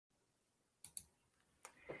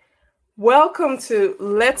Welcome to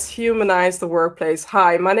Let's Humanize the Workplace.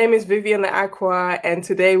 Hi, my name is Vivian Aqua, and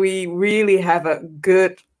today we really have a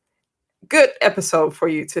good episode for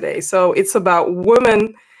you today. So it's about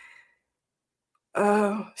women.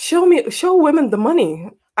 Show women the money.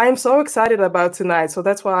 I'm so excited about tonight. So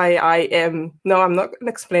that's why I am. No, I'm not going to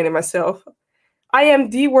explain it myself. I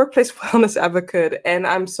am the workplace wellness advocate, and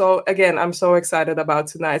I'm so excited about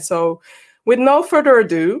tonight. So, with no further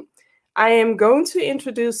ado, I am going to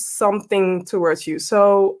introduce something towards you.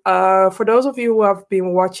 So, for those of you who have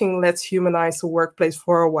been watching Let's Humanize the Workplace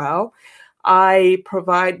for a while, I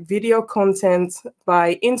provide video content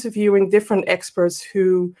by interviewing different experts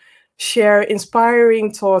who share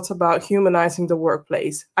inspiring thoughts about humanizing the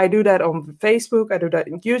workplace. I do that on Facebook, I do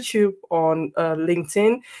that on YouTube, on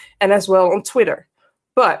LinkedIn, and as well on Twitter.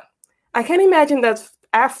 But I can imagine that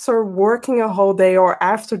after working a whole day or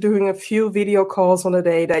after doing a few video calls on a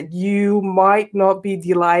day that you might not be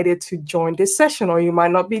delighted to join this session, or you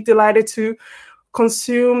might not be delighted to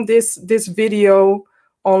consume this video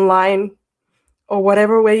online or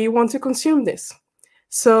whatever way you want to consume this.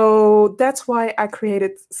 So that's why I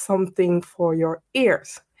created something for your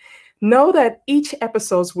ears. Know that each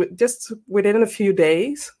episode, just within a few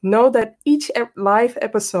days, know that each live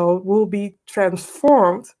episode will be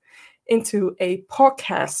transformed into a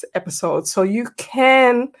podcast episode. So you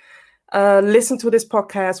can listen to this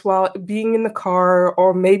podcast while being in the car,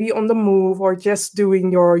 or maybe on the move, or just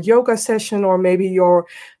doing your yoga session, or maybe your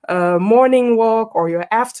morning walk or your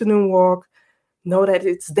afternoon walk. Know that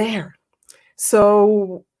it's there.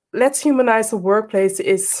 So Let's Humanize the Workplace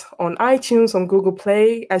is on iTunes, on Google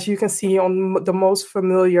Play, as you can see, on the most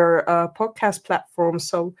familiar podcast platforms.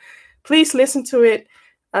 So please listen to it.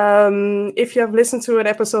 If you have listened to an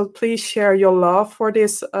episode, please share your love for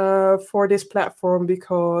this platform,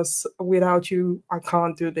 because without you, I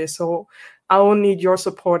can't do this. So I will need your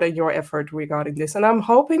support and your effort regarding this. And I'm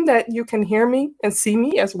hoping that you can hear me and see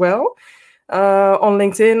me as well. On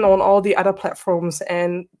LinkedIn, on all the other platforms,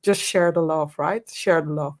 and just share the love, right? Share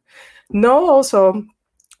the love. No, also,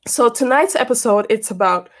 so tonight's episode, it's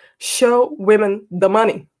about show women the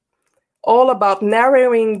money, all about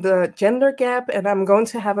narrowing the gender gap. And I'm going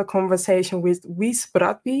to have a conversation with Wies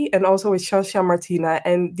Bradby and also with Sasha Martina.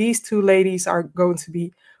 And these two ladies are going to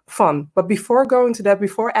be fun. But before going to that,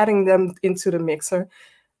 before adding them into the mixer,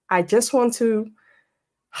 I just want to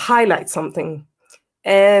highlight something.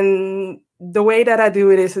 And the way that I do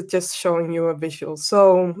it is just showing you a visual.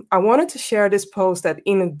 So I wanted to share this post that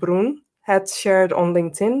Enid Brun had shared on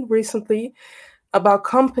LinkedIn recently about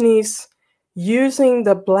companies using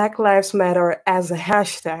the Black Lives Matter as a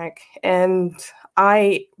hashtag. And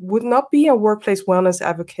I would not be a workplace wellness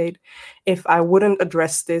advocate if I wouldn't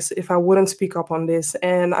address this, if I wouldn't speak up on this.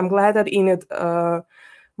 And I'm glad that Enid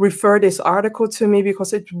referred this article to me,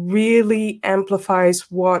 because it really amplifies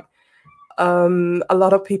what a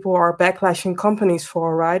lot of people are backlashing companies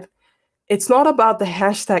for, right? It's not about the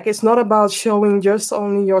hashtag. It's not about showing just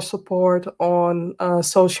only your support on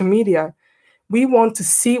social media. We want to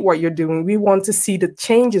see what you're doing. We want to see the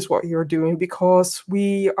changes, what you're doing, because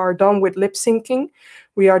we are done with lip syncing.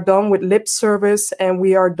 We are done with lip service, and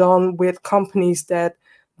we are done with companies that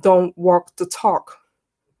don't walk the talk.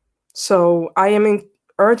 So I am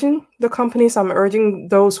urging the companies, I'm urging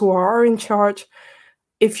those who are in charge,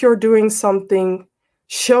 if you're doing something,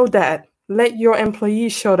 show that. Let your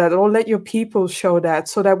employees show that, or let your people show that,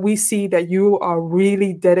 so that we see that you are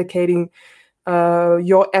really dedicating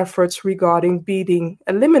your efforts regarding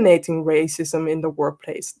eliminating racism in the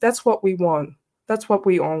workplace. That's what we want. That's what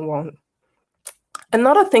we all want.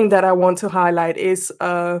 Another thing that I want to highlight is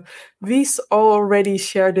Wies already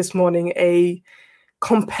shared this morning a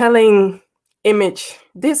compelling image.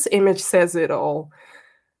 This image says it all.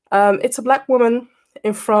 It's a Black woman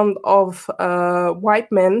in front of white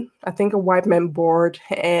men, I think a white man board.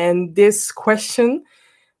 And this question,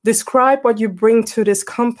 describe what you bring to this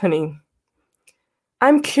company.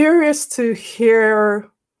 I'm curious to hear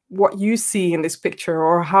what you see in this picture,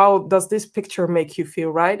 or how does this picture make you feel,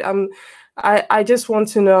 right? I just want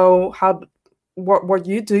to know what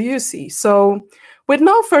you see. So with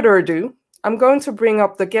no further ado, I'm going to bring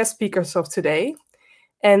up the guest speakers of today.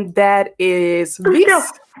 And that is Wies.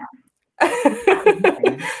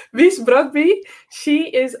 Wies Bradby. She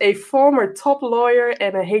is a former top lawyer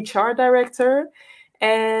and a HR director,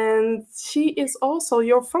 and she is also,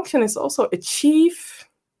 your function is also a chief.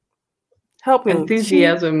 Help me.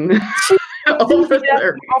 Enthusiasm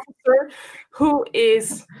officer who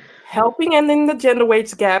is helping ending the gender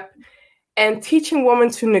wage gap and teaching women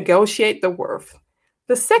to negotiate the worth.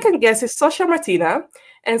 The second guest is Sasha Martina,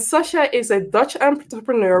 And Sasha is a Dutch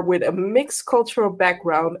entrepreneur with a mixed cultural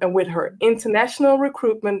background, and with her international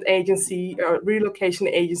recruitment agency, relocation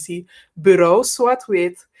agency, Bureau Zwart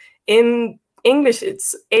Wit. In English,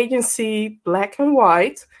 it's Agency Black and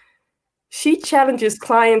White. She challenges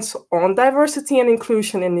clients on diversity and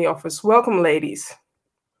inclusion in the office. Welcome, ladies.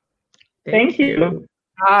 Thank you.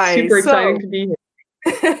 Hi. Super exciting to be here.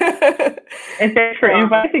 And thanks for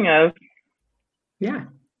inviting us. Yeah.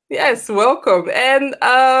 Yes, welcome. And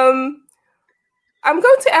I'm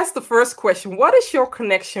going to ask the first question. What is your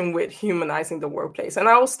connection with humanizing the workplace? And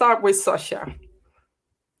I will start with Sasha.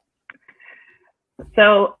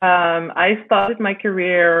 So I started my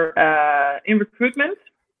career in recruitment.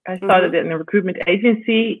 I started in a recruitment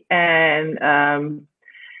agency, and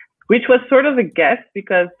which was sort of a guess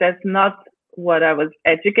because that's not what I was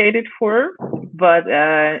educated for. But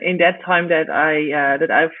in that time that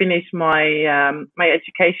I finished my my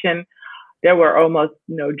education, there were almost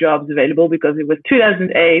no jobs available because it was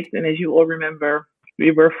 2008, and as you all remember, we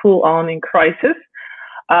were full on in crisis.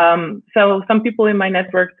 So some people in my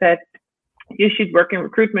network said, you should work in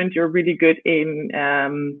recruitment. You're really good in,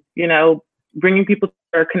 you know, bringing people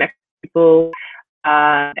together, connecting people.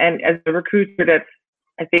 And as a recruiter, that's,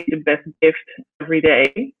 I think, the best gift every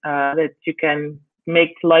day, that you can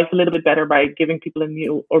make life a little bit better by giving people a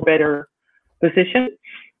new or better position.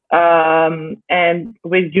 And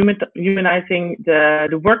with humanizing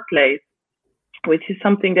the workplace, which is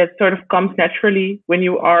something that sort of comes naturally when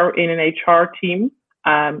you are in an HR team,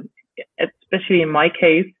 especially in my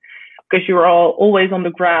case, because you're all always on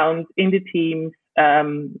the ground in the teams,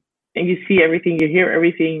 and you see everything, you hear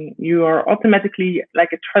everything. You are automatically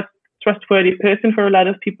like a trustworthy person for a lot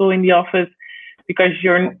of people in the office because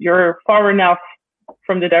you're far enough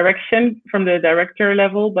from the director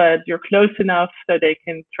level, but you're close enough so they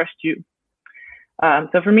can trust you.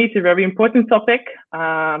 So for me, it's a very important topic,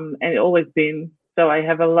 and it always been. So I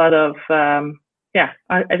have a lot of,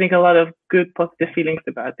 I think a lot of good positive feelings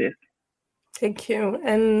about this. Thank you.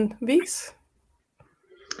 And Wies?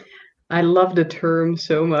 I love the term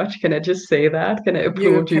so much. Can I just say that? Can I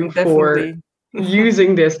applaud you for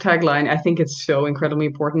using this tagline? I think it's so incredibly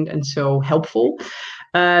important and so helpful.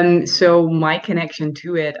 So my connection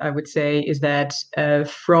to it, I would say, is that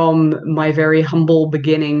from my very humble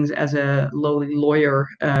beginnings as a lowly lawyer,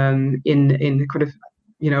 in kind of,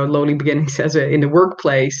 you know, lowly beginnings as in the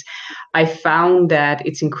workplace, I found that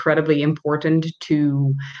it's incredibly important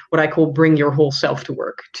to what I call bring your whole self to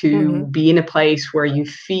work, to be in a place where you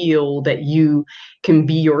feel that you can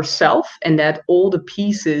be yourself and that all the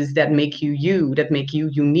pieces that make you, that make you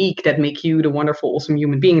unique, that make you the wonderful, awesome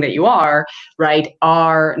human being that you are, right,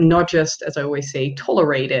 are not just, as I always say,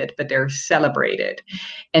 tolerated, but they're celebrated.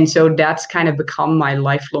 And so that's kind of become my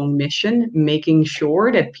lifelong mission, making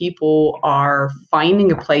sure that people are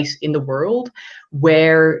finding a place in the world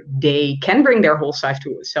where they can bring their whole self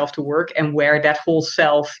to work, and where that whole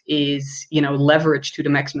self is, you know, leveraged to the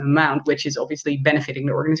maximum amount, which is obviously benefiting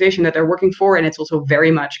the organization that they're working for, and it's also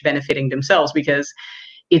very much benefiting themselves, because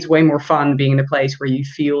it's way more fun being in a place where you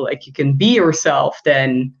feel like you can be yourself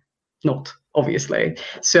than not, obviously.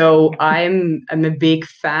 So I'm a big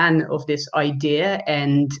fan of this idea,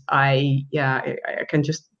 and I can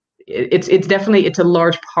just, it's definitely, it's a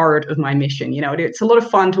large part of my mission. You know, it's a lot of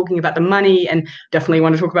fun talking about the money, and definitely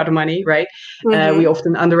want to talk about the money, right? We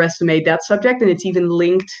often underestimate that subject, and it's even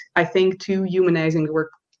linked, I think, to humanizing the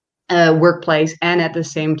workplace. And at the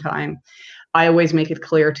same time, I always make it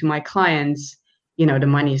clear to my clients, you know, the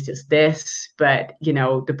money is just this, but, you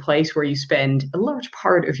know, the place where you spend a large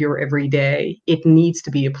part of your everyday, it needs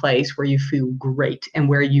to be a place where you feel great and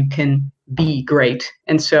where you can be great.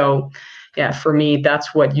 And so, yeah, for me,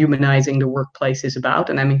 that's what humanizing the workplace is about.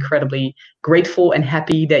 And I'm incredibly grateful and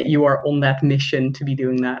happy that you are on that mission to be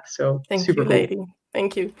doing that. So thank you, lady.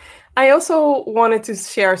 Thank you. I also wanted to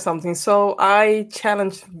share something. So I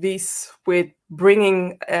challenged Wies with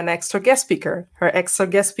bringing an extra guest speaker. Her extra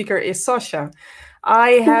guest speaker is Sasha.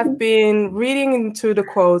 I have been reading into the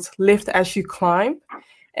quote, "Lift as you climb."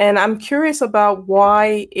 And I'm curious about,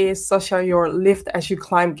 why is Sasha your lift as you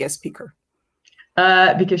climb guest speaker?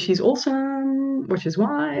 Because she's awesome, which is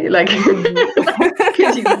why, like,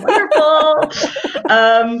 because she's wonderful.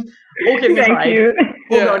 All kidding aside,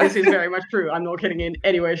 although this is very much true, I'm not kidding in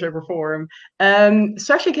any way, shape, or form.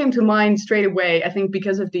 Sasha came to mind straight away, I think,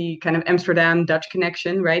 because of the kind of Amsterdam Dutch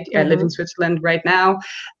connection, right? I live in Switzerland right now,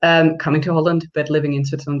 coming to Holland, but living in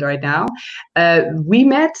Switzerland right now. We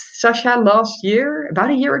met Sasha last year,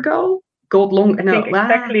 about a year ago.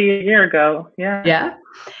 Exactly a year ago. Yeah.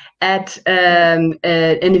 at an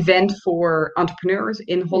event for entrepreneurs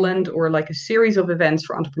in Holland, or like a series of events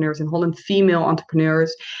for entrepreneurs in Holland, female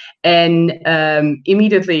entrepreneurs, and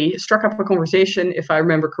immediately struck up a conversation, if I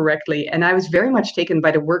remember correctly. And I was very much taken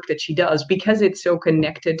by the work that she does, because it's so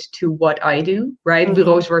connected to what I do, right?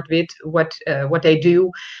 Bureau Zwart Wit, what they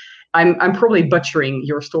do. I'm probably butchering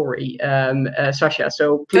your story, Sasha.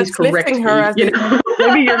 So please correct me.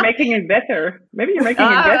 Maybe you're making it better. Maybe you're making it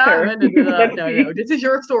better. No. This is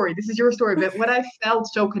your story. This is your story. But what I felt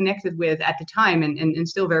so connected with at the time, and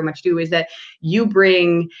still very much do, is that you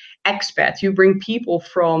bring expats, you bring people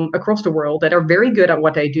from across the world that are very good at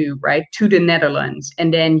what they do, right, to the Netherlands,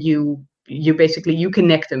 and then you basically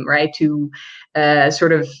connect them, right, to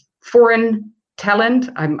sort of foreign talent.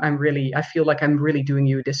 I feel like I'm really doing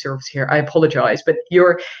you a disservice here. I apologize, but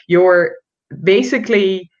you're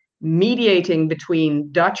basically mediating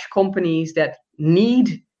between Dutch companies that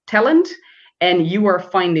need talent, and you are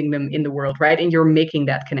finding them in the world, right? And you're making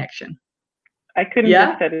that connection. I couldn't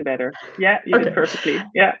have said it better. Yeah, you did perfectly.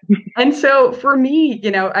 Yeah. And so for me,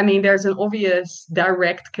 there's an obvious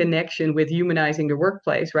direct connection with humanizing the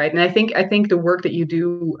workplace, right? And I think the work that you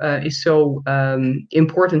do is so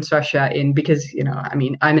important, Sasha, because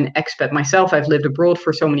I'm an expat myself. I've lived abroad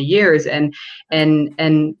for so many years, and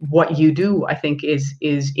what you do, I think,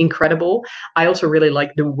 is incredible. I also really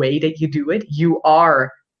like the way that you do it. You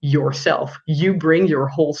are yourself. You bring your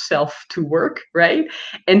whole self to work, right?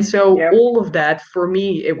 And so all of that, for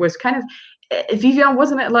me, it was kind of, Vivian,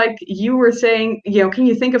 wasn't it like you were saying, can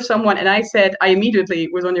you think of someone? And I said, I immediately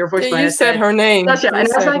was on your voicemail. You said her name. Sasha, and I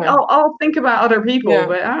was like, I'll think about other people.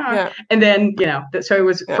 Yeah. And then, so it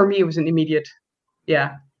was, for me, it was an immediate,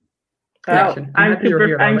 connection. I'm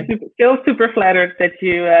still super flattered that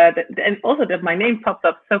you, and also that my name popped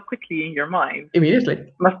up so quickly in your mind.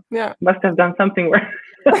 Immediately. Must have done something where.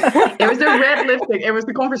 It was the red lipstick. It was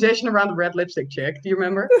the conversation around the red lipstick chick. Do you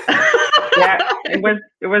remember? It was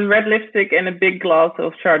red lipstick and a big glass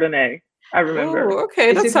of Chardonnay. I remember. Oh,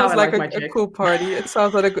 okay. That sounds like a cool party. It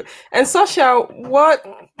sounds like a good. And Sasha, what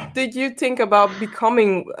did you think about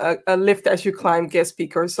becoming a Lift As You Climb guest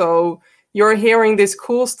speaker? So you're hearing this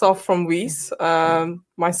cool stuff from Wies.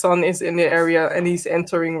 My son is in the area and he's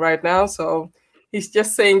entering right now, so he's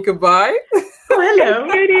just saying goodbye. Oh, hello,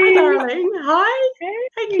 Katie. Hi, darling. Hi.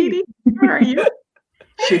 Hi, Katie. How are you?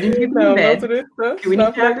 Shouldn't you be in bed? Can we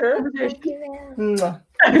need to have a conversation?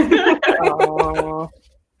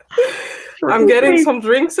 I'm getting some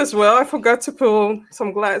drinks as well. I forgot to pull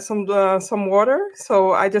some water,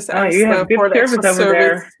 so I just asked for the extra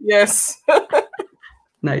service. Yes.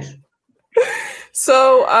 Nice.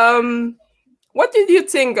 So, what did you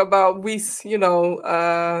think about Wies,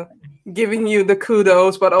 giving you the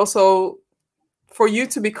kudos, but also for you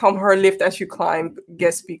to become her Lift As You Climb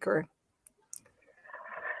guest speaker?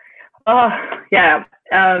 I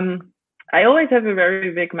always have a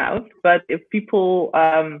very big mouth, but if people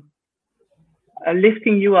are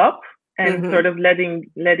lifting you up and sort of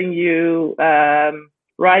letting you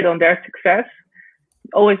ride on their success,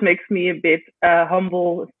 always makes me a bit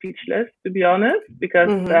humble, speechless, to be honest, because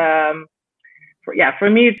for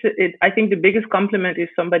me, I think the biggest compliment is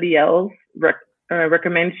somebody else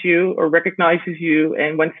recommends you or recognizes you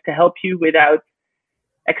and wants to help you without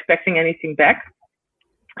expecting anything back.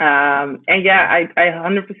 I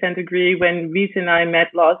 100% agree. When Wies and I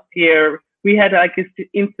met last year, we had like this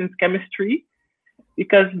instant chemistry,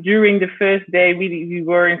 because during the first day we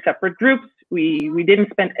were in separate groups. We didn't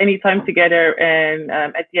spend any time together, and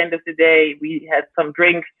at the end of the day, we had some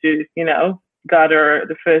drinks to gather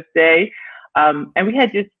the first day, and we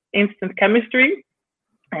had just instant chemistry.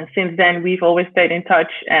 And since then, we've always stayed in touch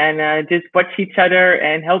and just watch each other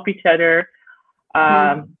and help each other.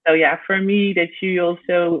 For me, that you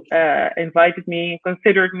also invited me,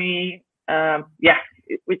 considered me,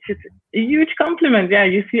 which is a huge compliment. Yeah,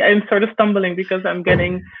 you see, I'm sort of stumbling because I'm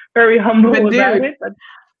getting very humble about it. But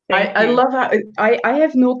I love how I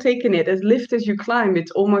have not taken it as Lift As You Climb.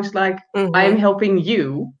 It's almost like I am helping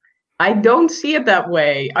you. I don't see it that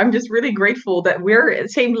way. I'm just really grateful that we're at the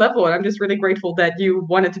same level, and I'm just really grateful that you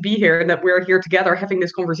wanted to be here and that we're here together having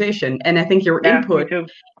this conversation. And I think your input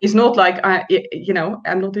is not like I'm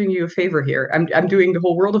not doing you a favor here. I'm doing the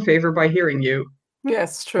whole world a favor by hearing you.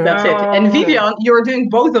 Yes, true. That's it. And Vivian, you're doing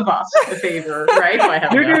both of us a favor,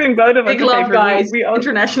 right? You're doing both of us a favor. Big love, guys. We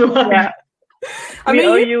international. Yeah. We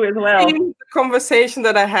owe you as well. The conversation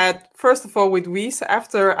that I had, first of all, with Wies,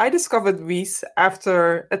 after I discovered Wies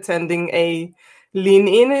after attending a Lean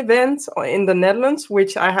In event in the Netherlands,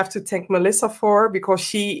 which I have to thank Melissa for, because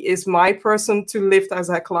she is my person to lift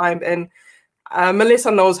as I climb. And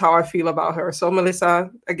Melissa knows how I feel about her. So Melissa,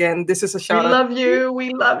 again, this is a shout out. We love you.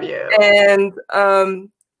 We love you. And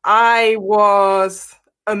I was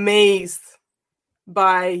amazed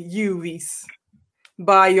by you, Wies,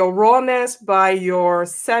 by your rawness, by your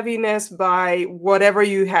savviness, by whatever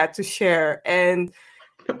you had to share. And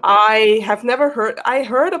I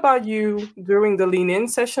heard about you during the Lean In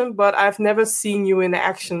session, but I've never seen you in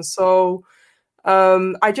action. So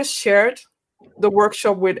I just shared the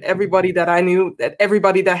workshop with everybody that I knew, that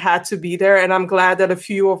everybody that had to be there. And I'm glad that a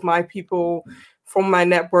few of my people from my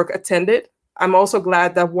network attended. I'm also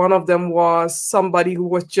glad that one of them was somebody who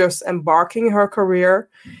was just embarking her career.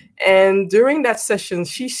 And during that session,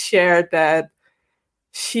 she shared that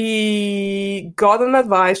she got an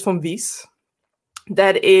advice from Wies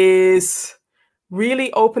that is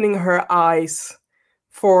really opening her eyes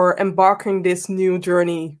for embarking this new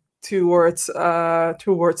journey towards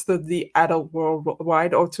the adult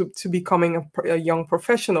worldwide, or to becoming a young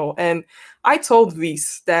professional. And I told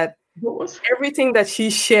Wies that everything that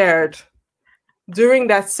she shared during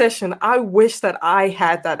that session, I wish that I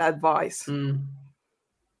had that advice.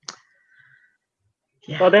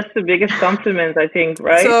 Yeah. Well, that's the biggest compliment, I think,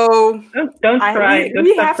 right? So don't cry.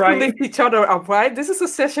 We have to lift each other up, right? This is a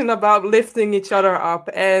session about lifting each other up,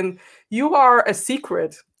 and you are a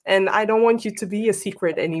secret, and I don't want you to be a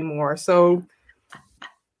secret anymore. So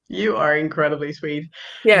you are incredibly sweet.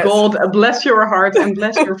 Yes. Gold, bless your heart and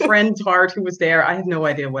bless your friend's heart who was there. I have no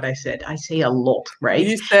idea what I said. I say a lot, right?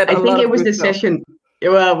 You said I think it was the session.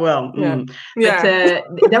 Well, yeah.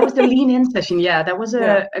 But that was the Lean In session. Yeah, that was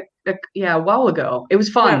a while ago. It was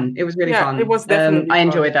fun. Yeah. It was really fun. It was definitely I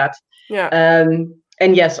enjoyed that. Yeah.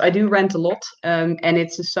 And yes, I do rant a lot. And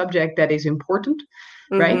it's a subject that is important.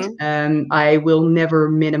 Right. I will never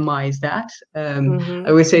minimize that. I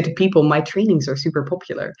always say to people, my trainings are super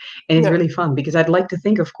popular, and it's really fun because I'd like to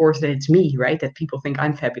think, of course, that it's me, right? That people think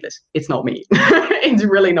I'm fabulous. It's not me. It's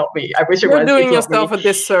really not me. I wish it was. You're doing yourself a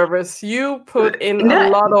disservice. You put in a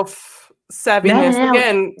lot of savviness.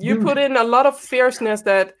 Again, you put in a lot of fierceness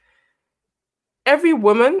that every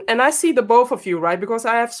woman, and I see the both of you, right? Because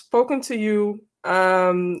I have spoken to you.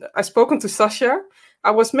 I've spoken to Sasha. I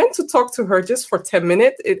was meant to talk to her just for 10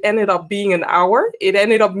 minutes. It ended up being an hour. It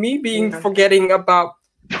ended up me forgetting about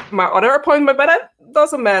my other appointment, but that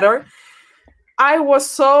doesn't matter. I was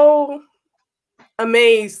so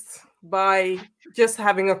amazed by just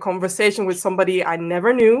having a conversation with somebody I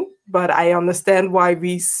never knew, but I understand why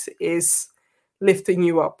Wies is lifting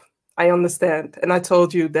you up. I understand. And I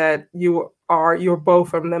told you that you're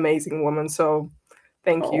both an amazing woman. So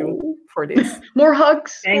thank you for this. More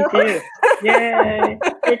hugs. Thank you. Yay!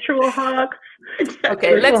 Virtual hugs.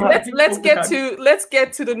 Okay, let's get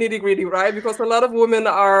to the nitty-gritty, right? Because a lot of women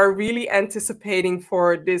are really anticipating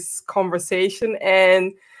for this conversation,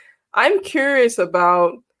 and I'm curious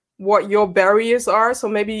about what your barriers are. So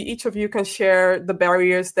maybe each of you can share the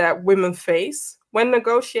barriers that women face when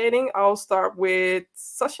negotiating. I'll start with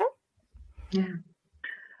Sasha. Yeah.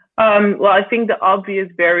 Well, I think the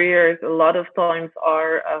obvious barriers a lot of times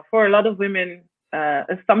are for a lot of women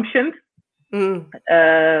assumptions.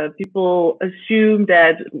 People assume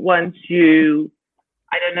that once you,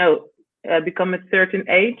 become a certain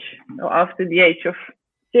age, or after the age of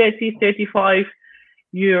 30, 35,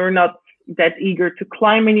 you're not that eager to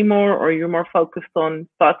climb anymore, or you're more focused on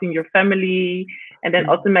starting your family. And then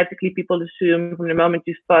automatically people assume from the moment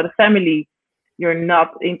you start a family, you're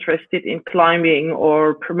not interested in climbing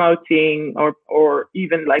or promoting or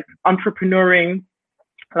even like entrepreneuring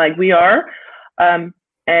like we are. And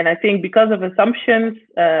I think because of assumptions,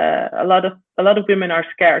 a lot of women are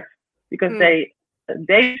scared because they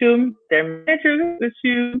assume, their managers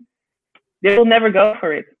assume they will never go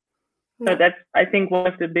for it. So that's, I think, one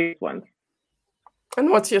of the big ones. And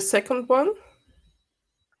what's your second one?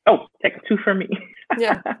 Oh, second two for me.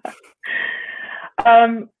 Yeah.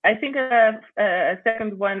 I think a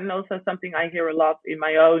second one, and also something I hear a lot in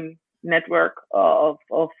my own network of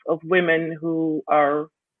women who are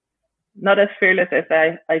not as fearless as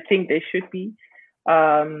I think they should be,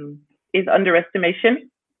 is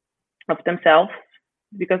underestimation of themselves,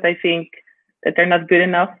 because I think that they're not good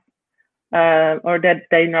enough, or that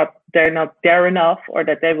they're not there enough, or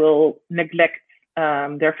that they will neglect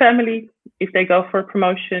their family if they go for a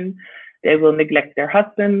promotion. They will neglect their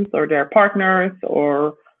husbands or their partners,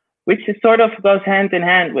 or which is sort of goes hand in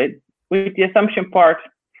hand with the assumption part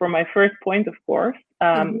for my first point, of course.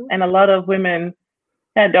 And a lot of women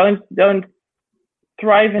don't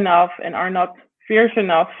thrive enough and are not fierce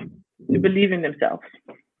enough to believe in themselves.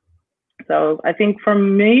 So I think for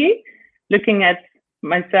me, looking at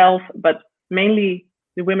myself, but mainly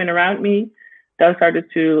the women around me, those are the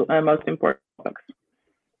two most important ones.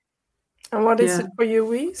 And what is it for you,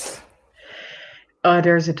 Wies?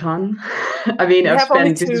 There's a ton. I mean,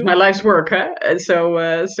 this is my life's work, huh? So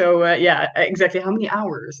yeah, exactly. How many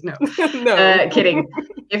hours? No, no. Kidding.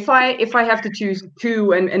 If I have to choose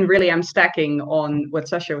two, and really I'm stacking on what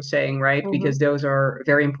Sasha was saying, right? Mm-hmm. Because those are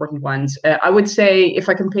very important ones. I would say if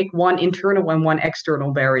I can pick one internal and one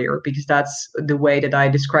external barrier, because that's the way that I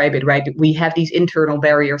describe it, right? We have these internal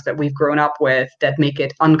barriers that we've grown up with that make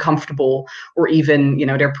it uncomfortable, or even,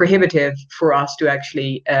 they're prohibitive for us to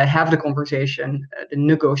actually have the conversation, the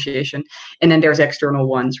negotiation. And then there's external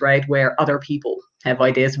ones, right? Where other people have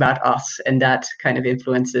ideas about us, and that kind of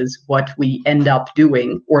influences what we end up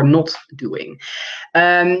doing or not doing.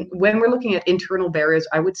 When we're looking at internal barriers,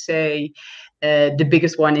 I would say the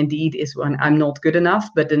biggest one indeed is when I'm not good enough.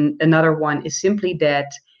 But then another one is simply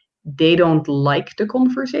that they don't like the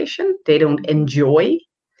conversation. They don't enjoy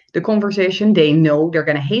the conversation. They know they're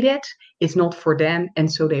going to hate it. It's not for them.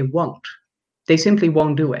 And so they won't. They simply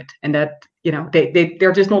won't do it. And that,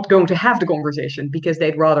 they're just not going to have the conversation because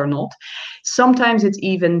they'd rather not. Sometimes it's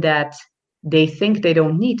even that they think they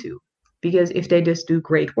don't need to, because if they just do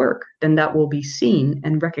great work, then that will be seen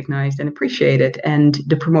and recognized and appreciated, and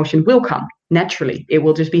the promotion will come naturally. It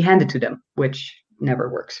will just be handed to them, which never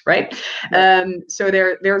works, right? So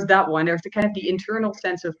there's that one. There's the kind of the internal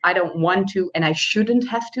sense of I don't want to and I shouldn't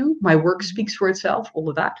have to. My work speaks for itself, all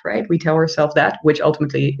of that, right? We tell ourselves that, which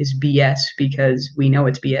ultimately is BS because we know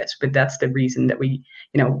it's BS, but that's the reason that we,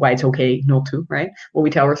 why it's okay not to, right? What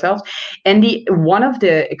we tell ourselves. And one of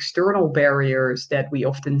the external barriers that we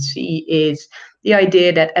often see is the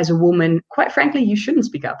idea that as a woman, quite frankly, you shouldn't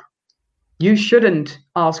speak up. You shouldn't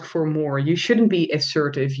ask for more. You shouldn't be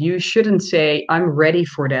assertive. You shouldn't say, I'm ready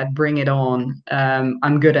for that. Bring it on.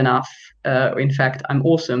 I'm good enough. In fact, I'm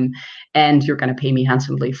awesome. And you're going to pay me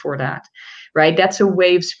handsomely for that. Right? That's a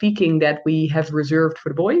way of speaking that we have reserved for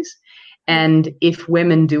the boys. And if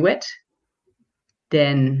women do it,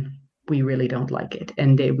 then we really don't like it.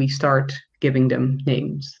 And we start giving them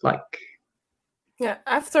names like. Yeah.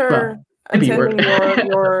 After attending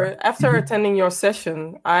your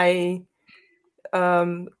session,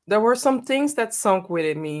 there were some things that sunk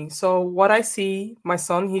within me. So what I see, my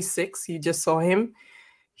son, he's 6. You just saw him.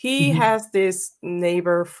 He has this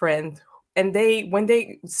neighbor friend, and when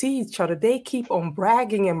they see each other, they keep on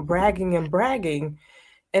bragging and bragging and bragging.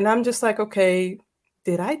 And I'm just like, okay,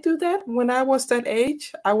 did I do that when I was that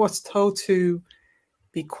age? I was told to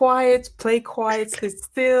be quiet, play quiet, sit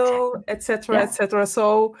still, etc., etc.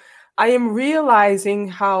 So I am realizing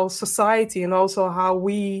how society and also how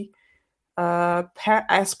we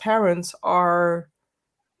as parents are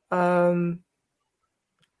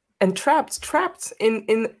trapped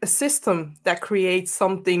in a system that creates a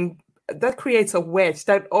wedge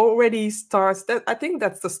that already starts. That I think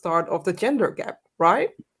that's the start of the gender gap, right?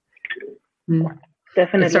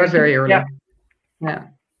 Definitely, it starts very early. Yeah.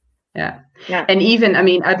 And even,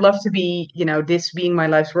 I'd love to be, this being my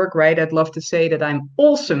life's work, right? I'd love to say that I'm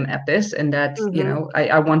awesome at this, and that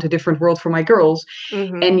I want a different world for my girls,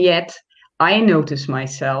 and yet I notice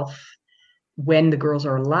myself when the girls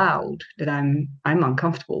are loud that I'm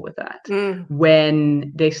uncomfortable with that.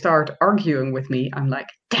 When they start arguing with me, I'm like,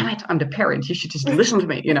 damn it, I'm the parent. You should just listen to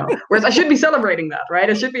me, Whereas I should be celebrating that, right?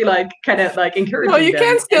 I should be kind of encouraging. No, you them.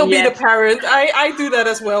 can still be the parent. I do that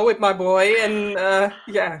as well with my boy, and I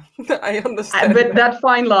understand. But that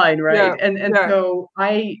fine line, right? And so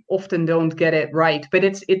I often don't get it right. But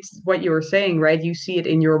it's what you were saying, right? You see it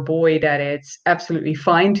in your boy that it's absolutely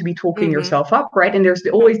fine to be talking yourself up, right? And there's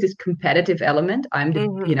always this competitive element. I'm the,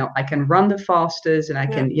 I can run the fastest, and I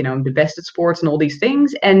can, I'm the best at sports and all these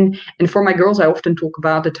things. And for my girls, I often talk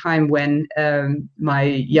about the time when my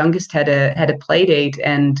youngest had a play date,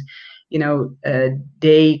 and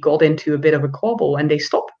they got into a bit of a quabble, and they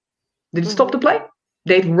stopped. They stopped the play.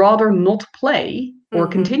 They'd rather not play or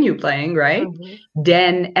continue playing, right,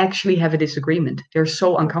 than actually have a disagreement. They're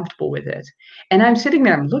so uncomfortable with it. And I'm sitting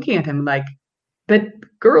there, I'm looking at him like, but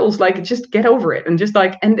girls, just get over it, and just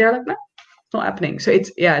and they're like, no, it's not happening. So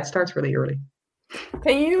it starts really early.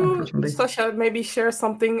 Can you, Sasha, maybe share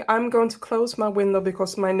something? I'm going to close my window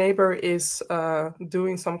because my neighbor is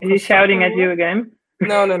doing some. Is he shouting at you again?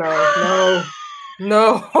 No,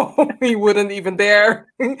 he wouldn't even dare.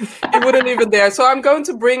 He wouldn't even dare. So I'm going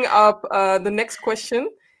to bring up the next question,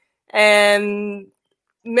 and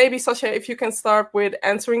maybe Sasha, if you can start with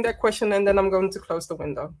answering that question, and then I'm going to close the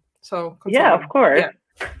window. So continue. Yeah, of course. Yeah.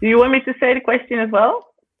 Do you want me to say the question as well?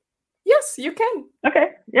 Yes, you can. Okay.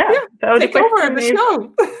 Yeah. So take over the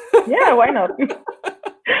show. Yeah, why not?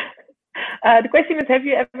 The question is, have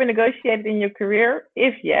you ever negotiated in your career?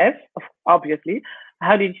 If yes, obviously,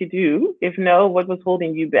 how did you do? If no, what was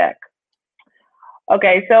holding you back?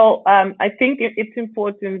 Okay, so I think it's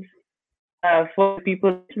important for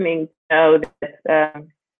people listening to know that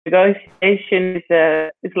negotiation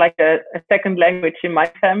is like a second language in my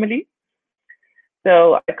family.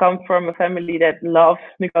 So I come from a family that loves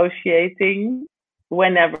negotiating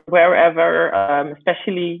whenever, wherever,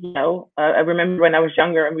 especially, I remember when I was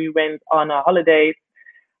younger and we went on a holiday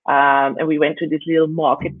and we went to these little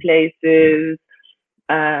marketplaces.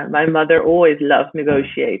 My mother always loved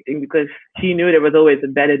negotiating because she knew there was always a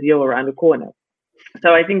better deal around the corner.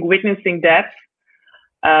 So I think witnessing that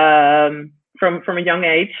from a young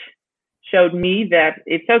age showed me that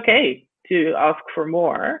it's okay to ask for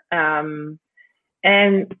more.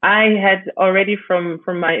 And I had already from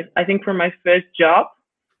my first job,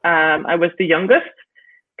 I was the youngest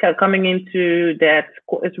coming into that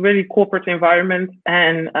it's really corporate environment,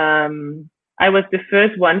 and I was the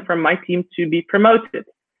first one from my team to be promoted,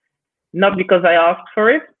 not because I asked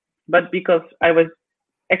for it, but because I was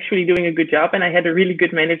actually doing a good job, and I had a really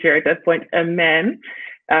good manager at that point, a man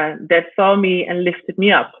that saw me and lifted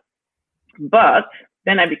me up. But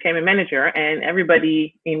then I became a manager, and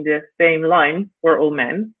everybody in the same line were all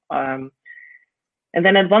men. And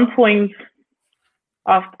then at one point,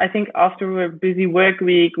 after a busy work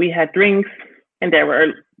week, we had drinks, and they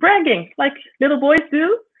were bragging like little boys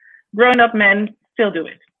do. Grown-up men still do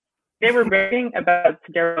it. They were bragging about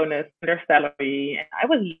their bonus, their salary, and I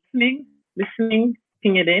was listening,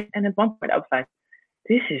 taking it in. And at one point, I was like,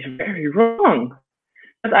 "This is very wrong."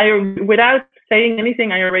 But without saying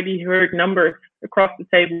anything, I already heard numbers across the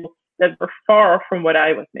table that were far from what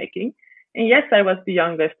I was making. And yes, I was the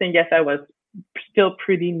youngest, and yes, I was still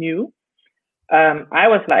pretty new. I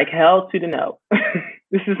was like, hell to the no.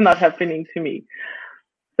 This is not happening to me.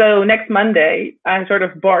 So next Monday, I sort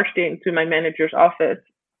of barged into my manager's office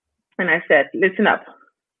and I said, listen up,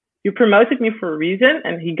 you promoted me for a reason.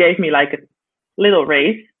 And he gave me like a little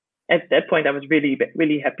raise. At that point, I was really,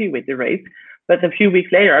 really happy with the raise. But a few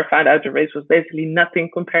weeks later, I found out the raise was basically nothing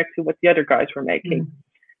compared to what the other guys were making.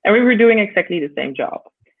 And we were doing exactly the same job.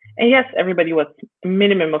 And yes, everybody was a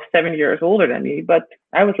minimum of 7 years older than me, but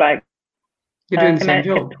I was like, you're doing the same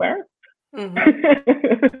job.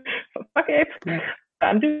 Fuck it. Yeah.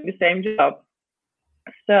 I'm doing the same job.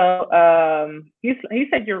 So he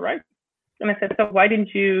said, you're right. And I said, so why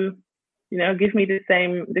didn't you, give me the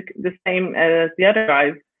same as the other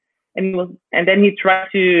guys? And then he tried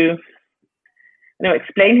to,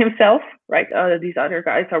 explain himself, right? These other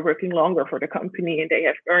guys are working longer for the company and they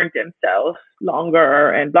have earned themselves longer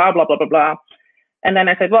and blah, blah, blah, blah, blah. And then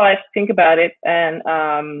I said, well, I have to think about it and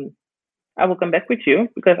I will come back with you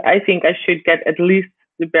because I think I should get at least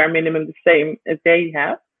the bare minimum the same as they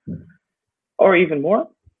have or even more.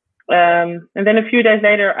 And then a few days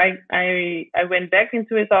later, I went back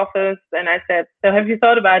into his office and I said, so have you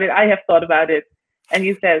thought about it? I have thought about it. And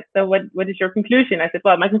he said, so what is your conclusion? I said,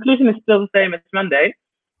 well, my conclusion is still the same as Monday.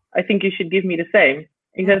 I think you should give me the same.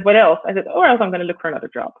 He said, what else? I said, or else I'm going to look for another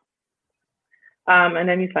job. And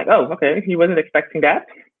then he's like, oh, okay. He wasn't expecting that.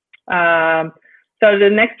 So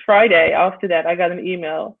the next Friday after that, I got an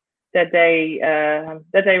email that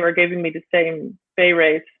they were giving me the same pay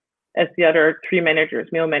raise as the other 3 managers,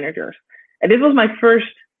 male managers. And this was my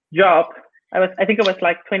first job. I think I was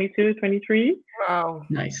like 22, 23. Wow.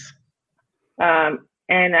 Nice.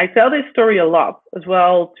 And I tell this story a lot as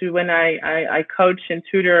well to when I coach and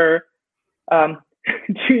tutor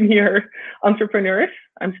junior entrepreneurs.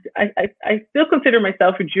 I still consider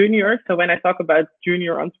myself a junior. So when I talk about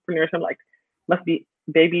junior entrepreneurs, I'm like, must be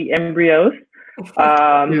baby embryos.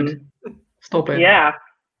 Stop it. Yeah.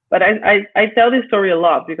 But I tell this story a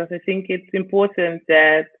lot because I think it's important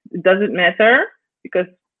that it doesn't matter because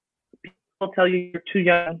people tell you you're too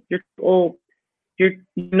young, you're too old, you're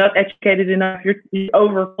not educated enough, you're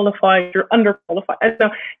overqualified, you're underqualified. And so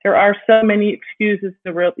there are so many excuses in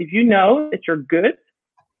the world. If you know that you're good,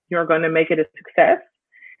 you're going to make it a success.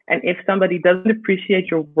 And if somebody doesn't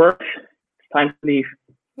appreciate your work, it's time to leave.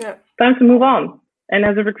 Yeah. It's time to move on. And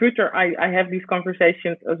as a recruiter, I have these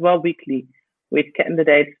conversations as well weekly with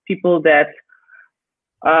candidates, people that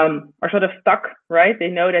are sort of stuck, right? They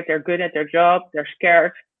know that they're good at their job, they're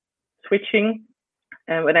scared, switching.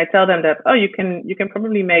 And when I tell them that, oh, you can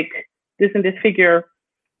probably make this and this figure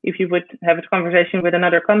if you would have a conversation with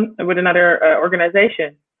another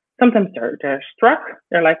organization, sometimes they're struck.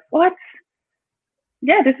 They're like, what?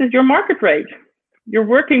 Yeah, this is your market rate. You're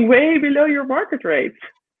working way below your market rate.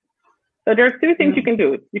 So there's 2 things you can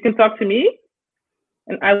do. You can talk to me,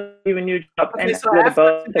 and I'll give a new job. Okay, and so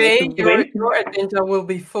after today, your agenda will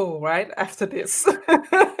be full, right? After this.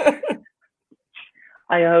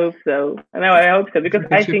 I hope so. I hope so because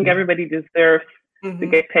I think everybody deserves to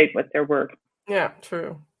get paid what they're worth. Yeah,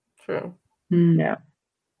 true. Yeah.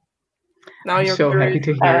 Now I'm you're so happy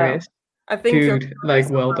curious. to hear it. I think you're Dude, like,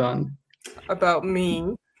 curious well done. about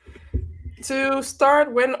me. To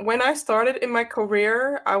start, when I started in my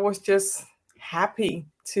career, I was just happy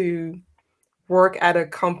to work at a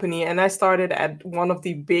company, and I started at one of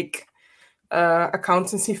the big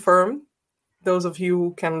accountancy firm. Those of you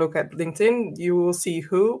who can look at LinkedIn, you will see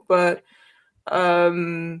who. But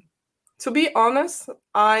to be honest,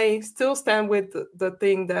 I still stand with the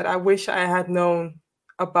thing that I wish I had known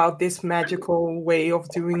about this magical way of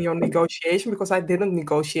doing your negotiation, because I didn't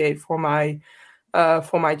negotiate for my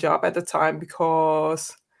job at the time,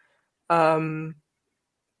 because um,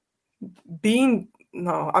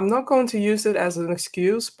 no, I'm not going to use it as an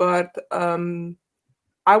excuse, but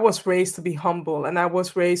I was raised to be humble, and I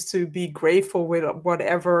was raised to be grateful with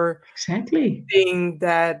whatever Exactly thing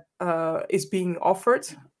that is being offered.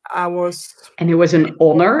 And it was an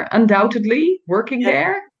honor, undoubtedly, working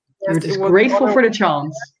there. You were just grateful for the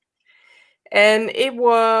chance. And it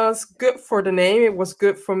was good for the name. It was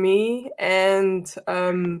good for me. And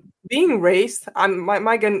being raised,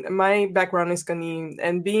 my background is Ghanaian,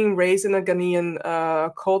 and being raised in a Ghanaian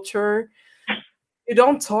culture, you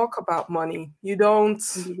don't talk about money. You don't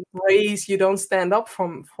you don't stand up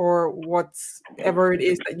for whatever it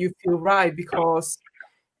is that you feel right, because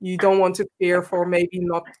you don't want to fear for maybe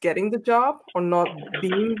not getting the job or not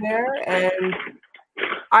being there. And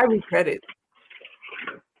I regret it.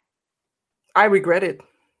 I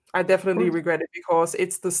definitely regret it, because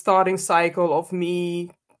it's the starting cycle of me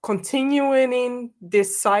continuing in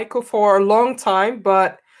this cycle for a long time.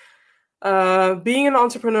 But being an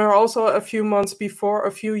entrepreneur also a few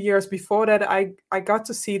years before that, I got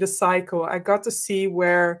to see the cycle. I got to see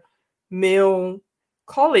where male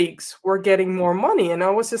colleagues were getting more money. And I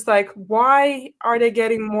was just like, why are they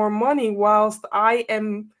getting more money whilst I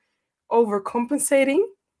am overcompensating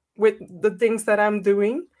with the things that I'm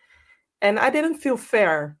doing? And I didn't feel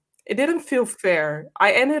fair. It didn't feel fair.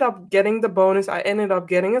 I ended up getting the bonus. I ended up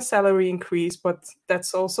getting a salary increase, but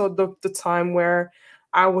that's also the time where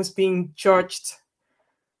I was being judged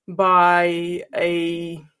by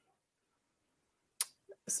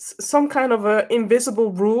some kind of a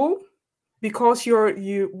invisible rule, because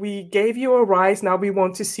we gave you a rise, now we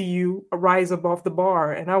want to see you rise above the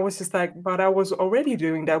bar. And I was just like, but I was already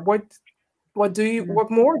doing that. What more do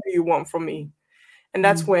you want from me? And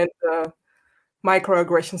that's when the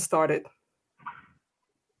microaggression started.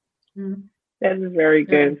 That is very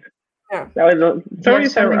good. Yeah. That was some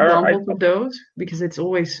examples of those, because it's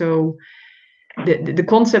always so. The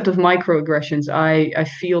concept of microaggressions, I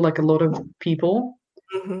feel like a lot of people,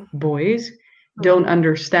 boys, don't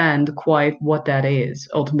understand quite what that is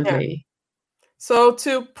ultimately. Yeah. So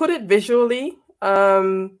to put it visually,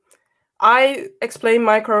 I explain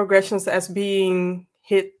microaggressions as being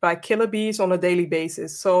hit by killer bees on a daily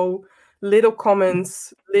basis. So little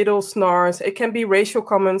comments, little snarls. It can be racial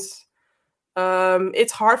comments.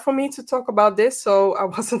 It's hard for me to talk about this, so I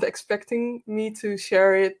wasn't expecting me to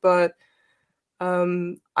share it, but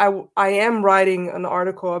I am writing an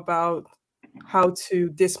article about how to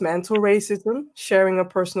dismantle racism, sharing a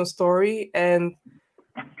personal story. And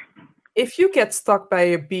if you get stuck by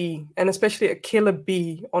a bee, and especially a killer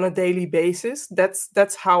bee, on a daily basis,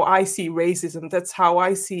 that's how I see racism. That's how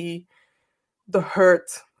I see the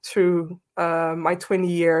hurt through my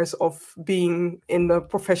 20 years of being in the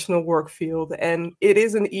professional work field. And it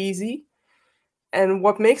isn't easy. And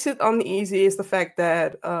what makes it uneasy is the fact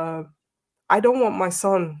that I don't want my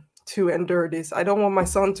son to endure this. I don't want my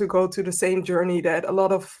son to go to the same journey that a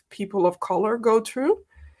lot of people of color go through.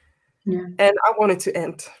 Yeah. And I want it to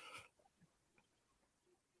end.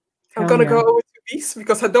 I'm gonna go over to bees,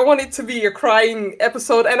 because I don't want it to be a crying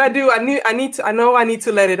episode. And I know I need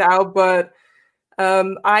to let it out, but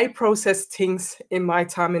I process things in my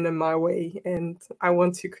time and in my way, and I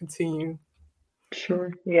want to continue.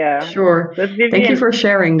 Sure. Yeah. Sure. Thank you for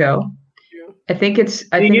sharing, though. I think it's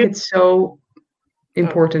so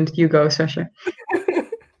important. You go, Sasha.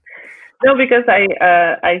 No, because I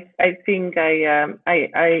think I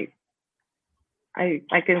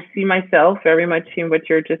can see myself very much in what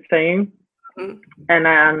you're just saying,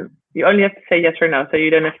 and you only have to say yes or no, so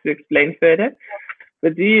you don't have to explain further.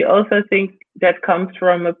 But do you also think that comes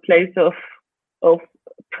from a place of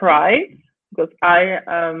pride? Because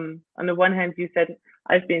on the one hand, you said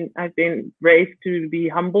I've been raised to be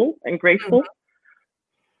humble and grateful,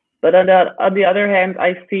 but on the other hand,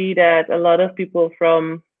 I see that a lot of people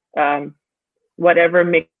from whatever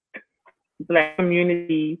mixed Black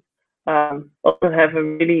community also have a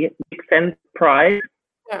really big sense of pride.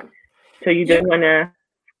 Yeah. So you don't want to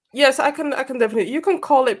Yes, I can definitely. You can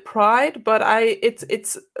call it pride, but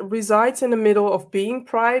it's resides in the middle of being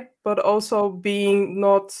pride, but also being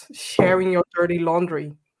not sharing your dirty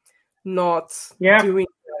laundry, not doing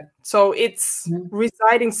that. So it's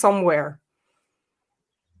residing somewhere.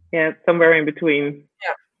 Yeah, somewhere in between.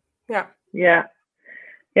 Yeah.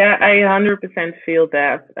 I 100% feel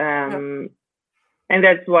that. And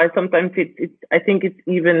that's why sometimes it's I think it's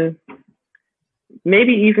even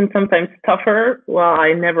maybe even sometimes tougher. Well,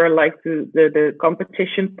 I never like the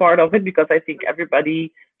competition part of it, because I think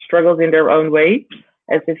everybody struggles in their own way.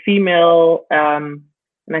 As a female, and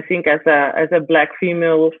I think as a Black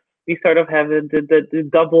female, we sort of have the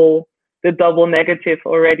double negative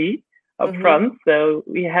already up front. So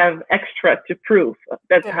we have extra to prove.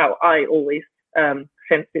 That's how I always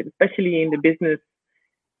sense it, especially in the business.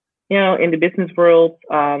 In the business world.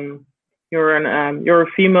 You're a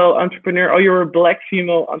female entrepreneur, or you're a Black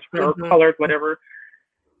female entrepreneur, colored, whatever,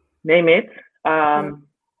 name it.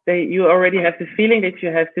 You already have the feeling that you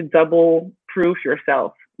have to double prove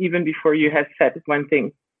yourself even before you have said one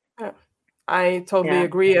thing. Yeah, I totally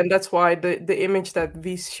agree, and that's why the image that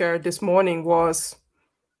we shared this morning was,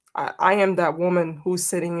 I am that woman who's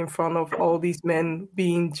sitting in front of all these men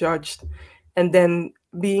being judged, and then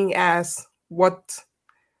being asked, what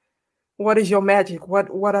is your magic?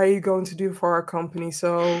 What are you going to do for our company?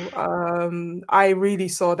 So I really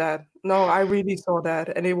saw that. No, I really saw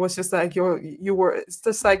that, and it was just like it's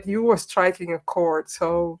just like you were striking a chord.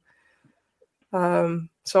 So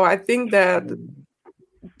I think that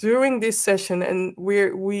during this session, and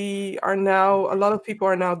we are now, a lot of people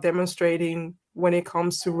are now demonstrating when it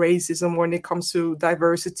comes to racism, when it comes to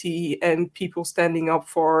diversity, and people standing up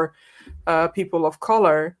for people of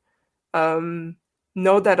color.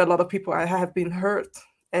 Know that a lot of people have been hurt,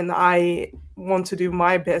 and I want to do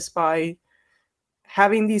my best by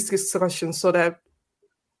having these discussions, so that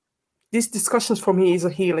these discussions for me is a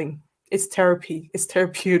healing. It's therapy. It's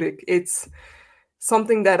therapeutic. It's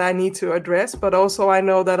something that I need to address, but also I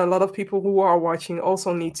know that a lot of people who are watching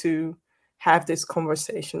also need to have this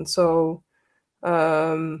conversation. So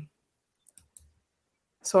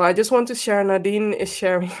I just want to share, Nadine is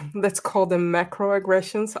sharing, let's call them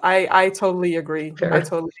macroaggressions. I totally agree. Sure. I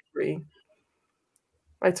totally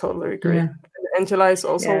agree. Yeah. And Angela is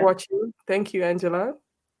also watching. Thank you, Angela.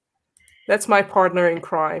 That's my partner in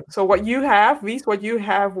crime. So what you have, Wies, what you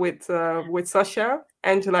have with Sasha,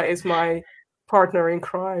 Angela is my partner in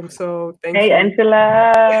crime. So thank you. Hey,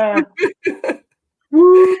 Angela.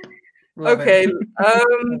 Okay.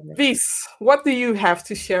 Wies, what do you have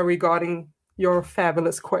to share regarding your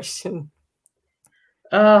fabulous question?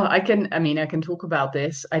 I can talk about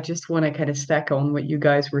this. I just want to kind of stack on what you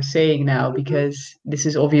guys were saying now, because this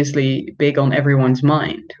is obviously big on everyone's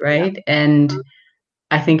mind, right? Yeah. And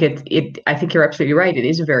I think I think you're absolutely right. It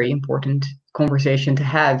is a very important conversation to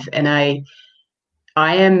have, and I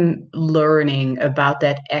am learning about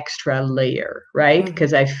that extra layer, right?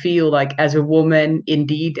 Because I feel like as a woman,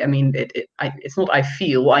 indeed, I mean, it's not I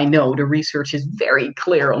feel, I know the research is very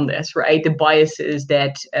clear on this, right? The biases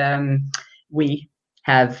that we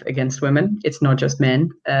have against women. It's not just men,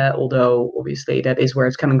 although obviously that is where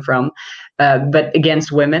it's coming from, but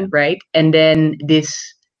against women, right? And then this,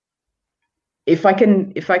 if I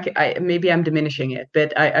can, maybe I'm diminishing it,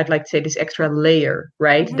 but I'd like to say this extra layer,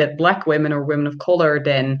 right? That Black women or women of color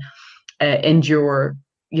then endure,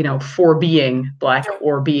 for being Black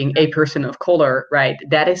or being a person of color, right?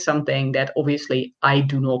 That is something that obviously I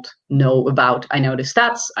do not know about. I know the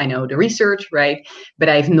stats, I know the research, right? But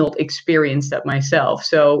I've not experienced that myself.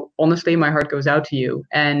 So honestly, my heart goes out to you.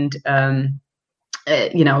 And,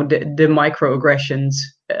 the microaggressions,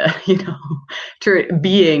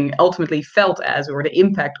 being ultimately felt as, or the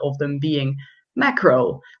impact of them being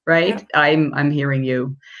macro, right? Yeah. I'm hearing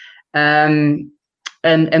you.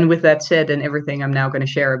 And with that said, and everything I'm now going to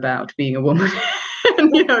share about being a woman, and,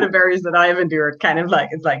 the barriers that I have endured, kind of like,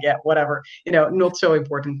 it's like, yeah, whatever, not so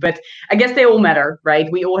important. But I guess they all matter, right?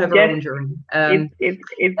 We all have our own journey. It's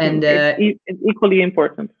equally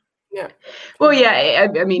important. Yeah. Well, yeah,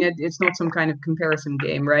 I mean, it's not some kind of comparison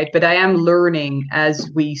game, right? But I am learning as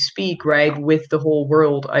we speak, right, with the whole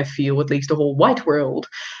world, I feel, at least the whole white world.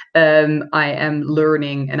 I am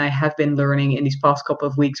learning, and I have been learning in these past couple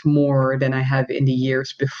of weeks more than I have in the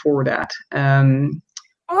years before that.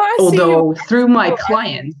 Although through my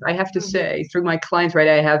clients, I have to say, through my clients, right,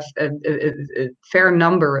 I have a fair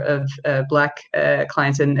number of Black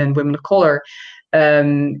clients and women of color.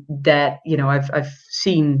 That I've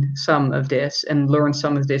seen some of this and learned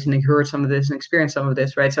some of this and heard some of this and experienced some of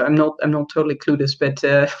this, right? So I'm not totally clueless, but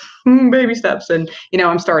baby steps, and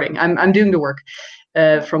I'm starting. I'm doing the work.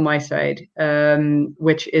 from my side,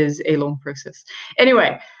 which is a long process.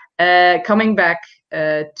 Anyway, coming back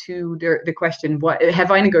to the question, what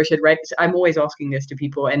have I negotiated, right? I'm always asking this to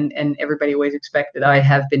people, and everybody always expects that I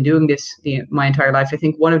have been doing this my entire life. I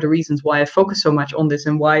think one of the reasons why I focus so much on this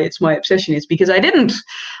and why it's my obsession is because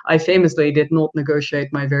I famously did not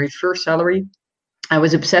negotiate my very first salary. I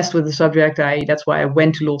was obsessed with the subject. That's why I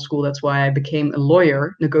went to law school. That's why I became a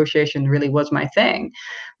lawyer. Negotiation really was my thing.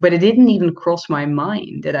 But it didn't even cross my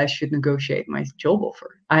mind that I should negotiate my job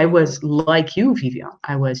offer. I was like you, Vivian.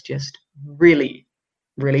 I was just really,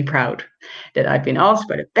 really proud that I'd been asked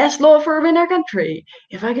by the best law firm in our country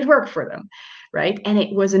if I could work for them. Right. And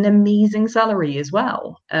it was an amazing salary as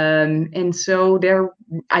well. And so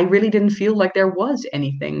I really didn't feel like there was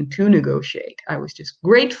anything to negotiate. I was just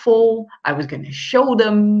grateful. I was going to show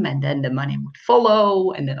them, and then the money would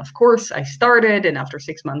follow. And then, of course, I started. And after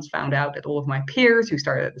 6 months, found out that all of my peers who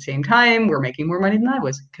started at the same time were making more money than I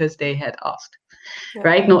was because they had asked. Yeah.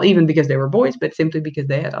 Right. Not even because they were boys, but simply because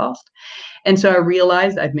they had asked. And so I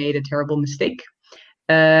realized I'd made a terrible mistake.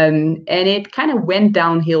 And it kind of went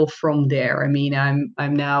downhill from there. I mean,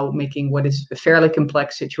 I'm now making what is a fairly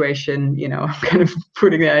complex situation. You know, I'm kind of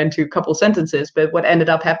putting that into a couple sentences. But what ended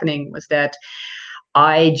up happening was that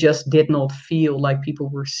I just did not feel like people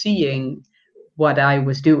were seeing what I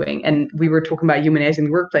was doing. And we were talking about humanizing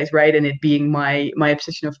the workplace, right? And it being my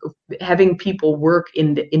obsession of having people work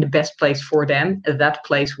in the best place for them. That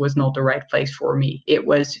place was not the right place for me. It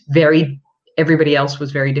was everybody else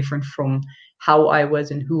was very different from how I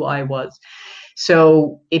was and who I was.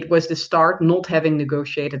 So it was the start, not having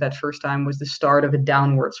negotiated that first time was the start of a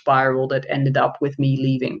downward spiral that ended up with me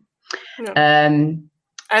leaving. Yeah.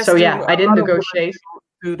 I didn't negotiate.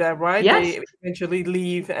 Do that, right? Yes. They eventually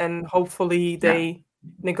leave and hopefully they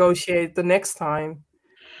negotiate the next time.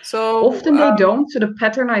 So often they don't. So the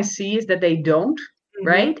pattern I see is that they don't.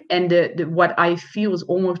 Right. And what I feel is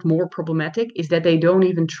almost more problematic is that they don't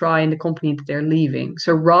even try in the company that they're leaving.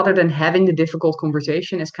 So rather than having the difficult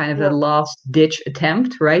conversation as kind of a last ditch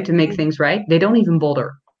attempt, right, to make things right, they don't even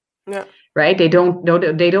bother. Yeah. Right. They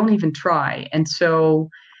don't even try. And so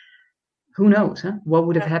who knows what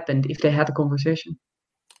would have happened if they had a conversation?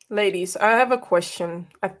 Ladies, I have a question.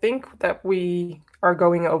 I think that we are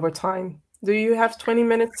going over time. Do you have 20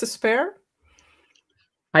 minutes to spare?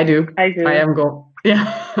 I do. I am going.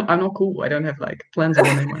 Yeah, I'm not cool. I don't have like plans on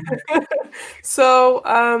anymore. So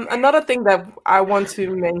another thing that I want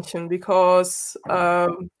to mention, because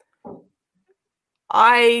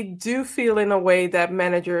I do feel in a way that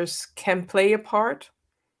managers can play a part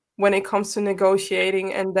when it comes to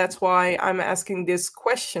negotiating. And that's why I'm asking this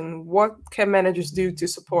question. What can managers do to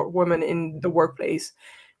support women in the workplace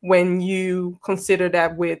when you consider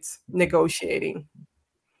that with negotiating?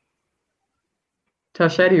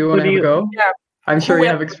 Tasha, do you want to go? Yeah. I'm sure you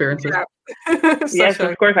have experiences. Yeah. Yes,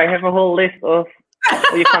 of course. I have a whole list of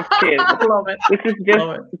you can't see it. I love it. This is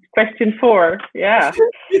just question 4. Yeah.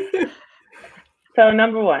 So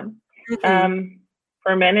number 1,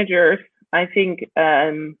 for managers, I think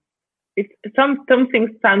some things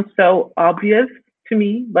sound so obvious to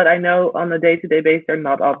me, but I know on a day-to-day basis they're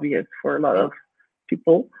not obvious for a lot of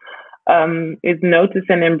people. Is notice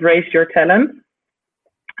and embrace your talents,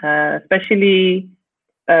 especially.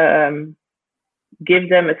 Give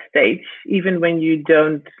them a stage, even when you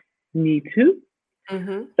don't need to.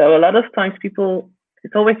 So a lot of times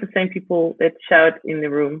it's always the same people that shout in the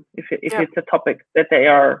room if it's a topic that they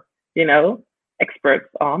are, experts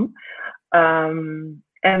on. And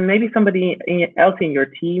maybe somebody else in your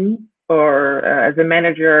team or as a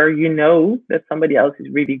manager, that somebody else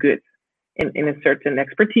is really good in a certain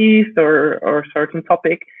expertise or certain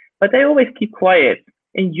topic, but they always keep quiet.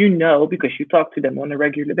 And because you talk to them on a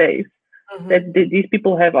regular basis, that these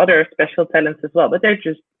people have other special talents as well, but they're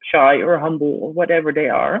just shy or humble or whatever they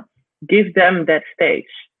are. Give them that stage.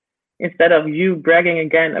 Instead of you bragging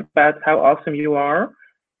again about how awesome you are,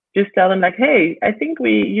 just tell them like, hey, I think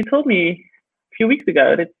you told me a few weeks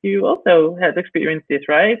ago that you also had experienced this,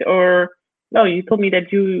 right? Or no, you told me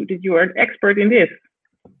that you are an expert in this.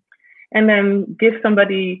 And then give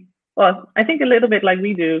somebody, I think a little bit like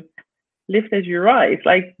we do, lift as you rise,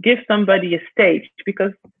 like give somebody a stage,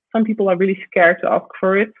 because some people are really scared to ask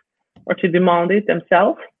for it or to demand it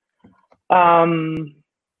themselves.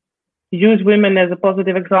 Use women as a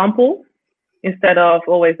positive example instead of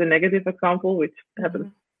always a negative example, which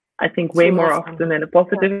happens, I think, way more often than a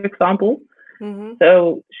positive example.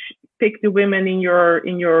 So pick the women in your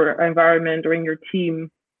environment or in your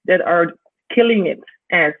team that are killing it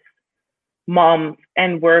as moms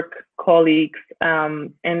and work colleagues,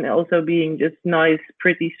 and also being just nice,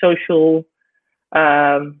 pretty, social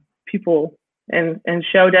people and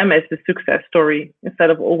show them as the success story instead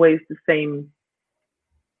of always the same.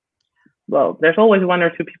 Well, there's always one or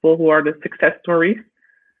two people who are the success stories,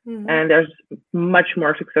 and there's much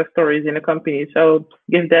more success stories in a company. So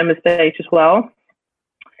give them a stage as well.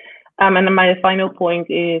 And then my final point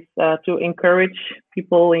is to encourage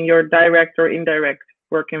people in your direct or indirect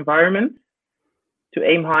work environment to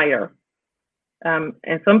aim higher. And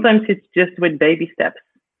sometimes it's just with baby steps,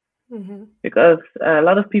 because a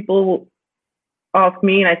lot of people ask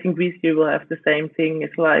me, and I think VC will have the same thing.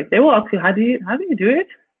 It's like they will ask you, how do you do it?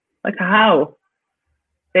 Like how?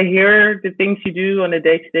 They hear the things you do on a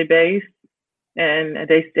day-to-day basis, and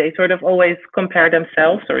they sort of always compare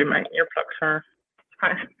themselves. Sorry, my earplugs are.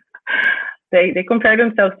 They compare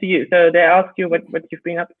themselves to you. So they ask you what you've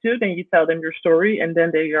been up to, then you tell them your story, and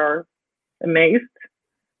then they are amazed,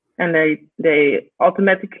 and they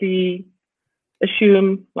automatically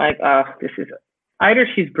assume like, this is either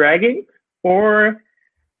she's bragging or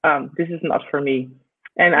this is not for me.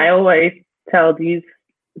 And I always tell these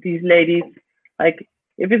ladies, like,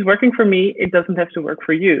 if it's working for me, it doesn't have to work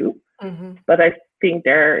for you. But I think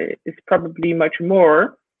there is probably much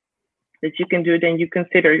more that you can do than you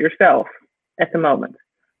consider yourself at the moment.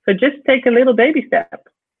 So just take a little baby step,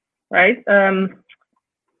 right?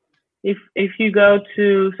 If you go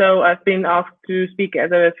to, so I've been asked to speak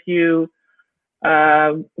at a few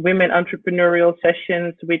women entrepreneurial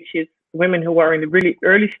sessions, which is women who are in the really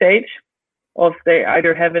early stage of, they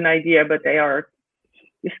either have an idea, but they are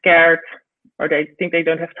scared, or they think they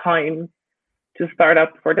don't have time to start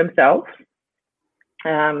up for themselves.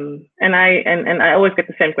 And I always get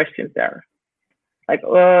the same questions there. Like,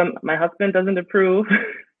 my husband doesn't approve,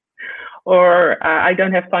 or I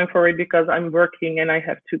don't have time for it because I'm working and I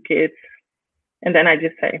have 2 kids. And then I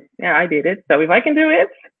just say, yeah, I did it. So if I can do it,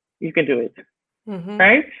 you can do it,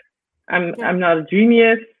 right? I'm not a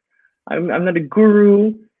genius. I'm not a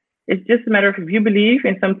guru. It's just a matter of, if you believe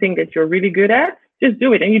in something that you're really good at, just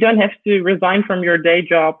do it. And you don't have to resign from your day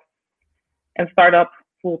job and start up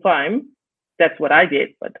full time. That's what I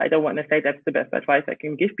did, but I don't want to say that's the best advice I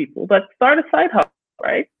can give people. But start a side hustle,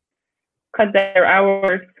 right? Cut their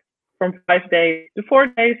hours from 5 days to 4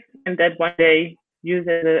 days, and that one day use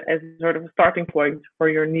it as a sort of a starting point for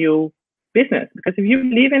your new business. Because if you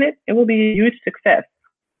believe in it, it will be a huge success.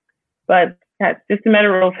 But yeah, it's just a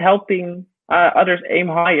matter of helping others aim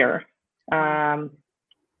higher.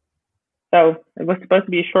 So it was supposed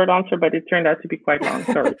to be a short answer, but it turned out to be quite long.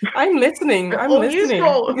 Sorry. I'm listening. I am listening.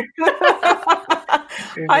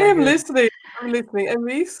 I'm listening. And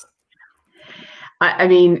Ries? I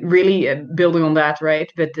mean, really building on that, right?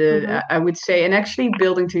 But I would say, and actually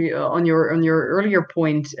building to on your earlier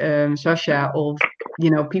point, Sasha, of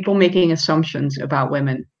people making assumptions about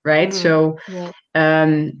women, right? So,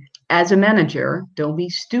 as a manager, don't be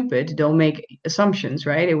stupid. Don't make assumptions,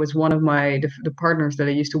 right? It was one of the partners that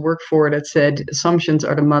I used to work for that said, assumptions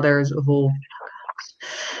are the mothers of all.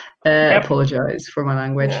 Apologize for my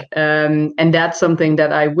language. And that's something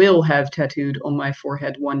that I will have tattooed on my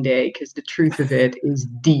forehead one day, because the truth of it is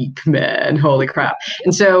deep, man. Holy crap.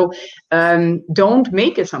 And so don't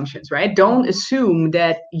make assumptions, right? Don't assume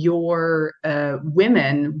that your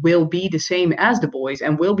women will be the same as the boys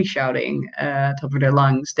and will be shouting top of their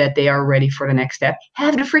lungs that they are ready for the next step.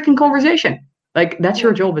 Have the freaking conversation. Like, that's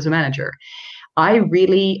your job as a manager. I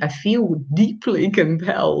feel deeply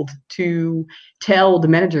compelled to tell the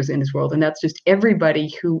managers in this world, and that's just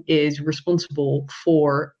everybody who is responsible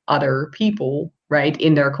for other people, right,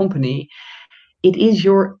 in their company. It is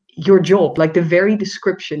your job. Like, the very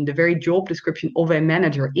job description of a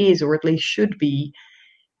manager is, or at least should be,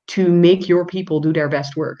 to make your people do their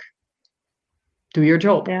best work. Do your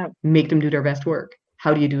job. Yeah. Make them do their best work.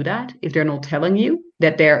 How do you do that? If they're not telling you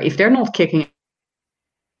that if they're not kicking.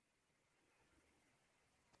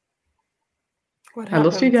 I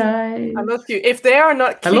lost you guys. I lost you. If they are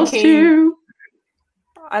not kicking, I lost you.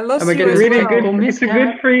 I lost you. It's a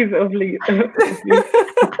good freeze of Lee. We're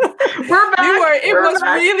back.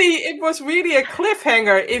 It was really a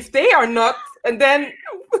cliffhanger. If they are not, and then.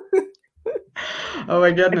 Oh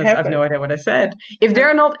my goodness, I have no idea what I said. If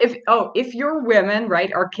they're not, if your women,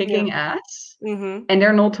 right, are kicking ass and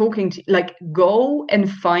they're not talking to, like, go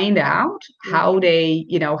and find out how they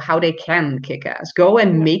can kick ass. Go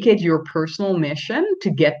and make it your personal mission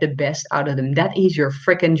to get the best out of them. That is your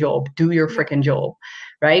freaking job. Do your freaking job,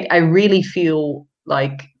 right? I really feel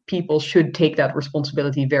like people should take that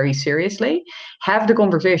responsibility very seriously. Have the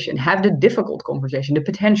conversation, have the difficult conversation, the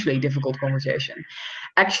potentially difficult conversation.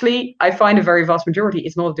 Actually, I find a very vast majority,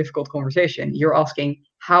 it's not a difficult conversation. You're asking,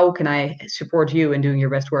 how can I support you in doing your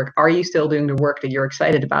best work? Are you still doing the work that you're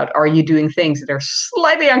excited about? Are you doing things that are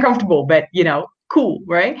slightly uncomfortable, but, cool,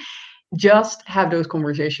 right? Just have those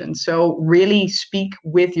conversations. So really speak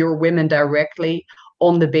with your women directly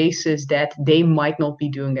on the basis that they might not be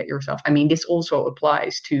doing that yourself. I mean, this also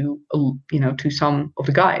applies to, to some of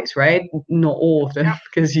the guys, right? Not all of them,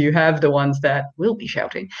 because you have the ones that will be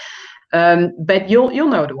shouting. But you'll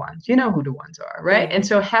know the ones, you know who the ones are, right? Mm-hmm. And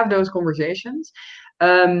so have those conversations.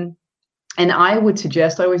 And I would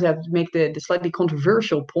suggest, I always have to make the slightly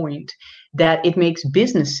controversial point that it makes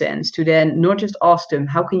business sense to then not just ask them,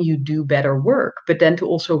 how can you do better work, but then to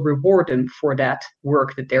also reward them for that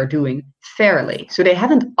work that they're doing fairly. So they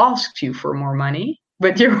haven't asked you for more money,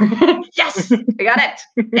 but you're, yes, I got it.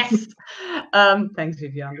 Yes. Thanks,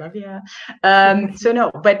 Vivian. Love you. So no,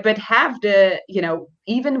 but have the,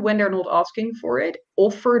 even when they're not asking for it,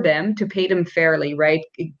 offer them to pay them fairly, right?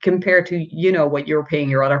 Compared to, what you're paying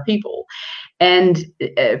your other people. And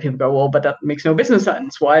people go, well, but that makes no business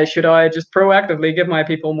sense. Why should I just proactively give my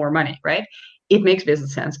people more money, right? It makes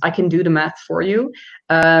business sense. I can do the math for you.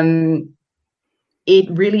 It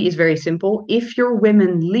really is very simple. If your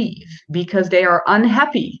women leave because they are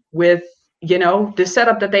unhappy with, the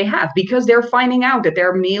setup that they have, because they're finding out that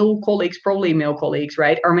their male colleagues, probably male colleagues,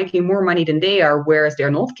 right, are making more money than they are, whereas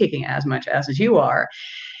they're not kicking as much as you are.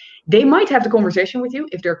 They might have the conversation with you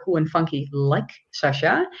if they're cool and funky like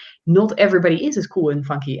Sasha. Not everybody is as cool and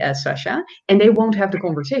funky as Sasha, and they won't have the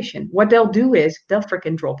conversation. What they'll do is they'll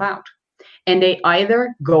freaking drop out. And they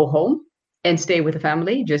either go home and stay with the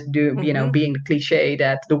family, just do, being the cliche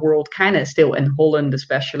that the world kind of still in Holland,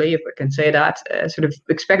 especially, if I can say that, sort of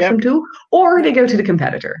expects them to, or they go to the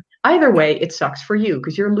competitor. Either way, it sucks for you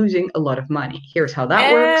because you're losing a lot of money. Here's how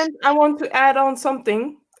that works. And I want to add on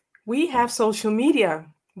something. We have social media.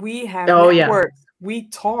 We have networks. We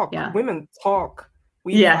talk. Women talk.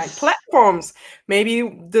 We find platforms. Maybe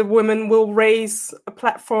the women will raise a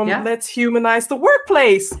platform. Let's humanize the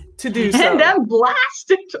workplace to do so. And then blast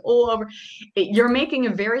it all over. You're making a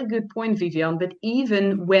very good point, Vivian, but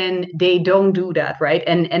even when they don't do that, right?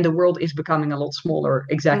 And the world is becoming a lot smaller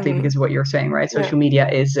exactly because of what you're saying, right? Social media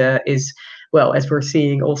is well, as we're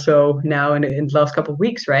seeing also now in the last couple of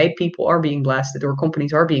weeks, right? People are being blasted or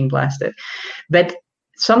companies are being blasted. But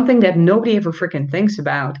something that nobody ever freaking thinks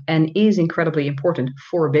about and is incredibly important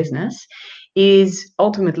for a business is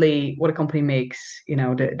ultimately what a company makes,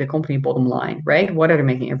 the company bottom line, right? What are they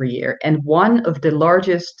making every year? And one of the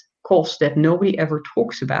largest costs that nobody ever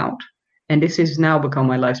talks about, and this has now become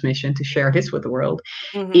my life's mission to share this with the world,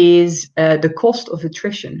 is the cost of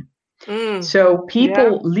attrition. So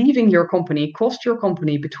people leaving your company cost your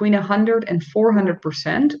company between 100 and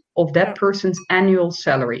 400% of that person's annual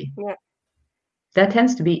salary. That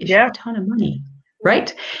tends to be a shit ton of money,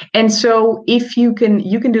 right? And so if you can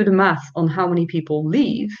do the math on how many people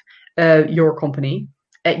leave your company,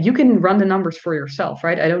 you can run the numbers for yourself,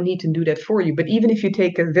 right? I don't need to do that for you. But even if you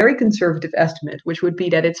take a very conservative estimate, which would be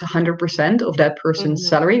that it's 100% of that person's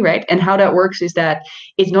salary, right? And how that works is that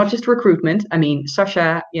it's not just recruitment. I mean,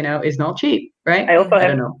 Sasha, is not cheap, right? I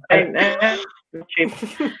don't know. Cheap.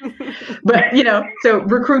 But, so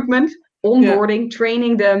recruitment, onboarding,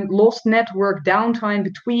 training them, lost network, downtime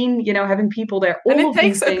between, having people there. And it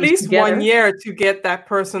takes at least together. 1 year to get that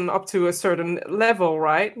person up to a certain level,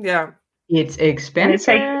 right? Yeah. It's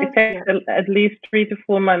expensive. And it takes at least 3 to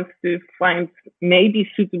 4 months to find maybe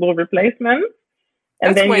suitable replacements.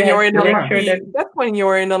 And that's when you're in a lucky. That's when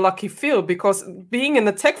you're in a lucky field, because being in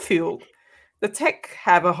the tech field, the tech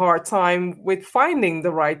have a hard time with finding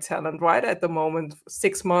the right talent, right? At the moment,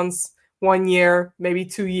 6 months. 1 year, maybe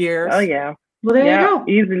 2 years. Oh yeah. Well, there you go.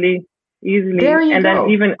 Easily. There you and go.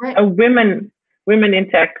 Then even a women in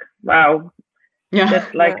tech. Wow. Yeah.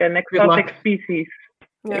 That's like an exotic species.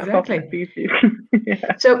 Yeah. Exactly. Species.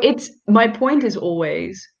 So my point is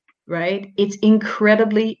always, right? It's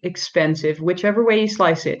incredibly expensive, whichever way you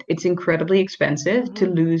slice it. It's incredibly expensive to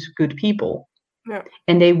lose good people. Yeah.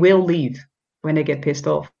 And they will leave when they get pissed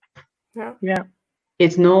off. Yeah. Yeah.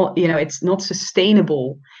 It's not, it's not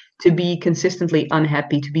sustainable to be consistently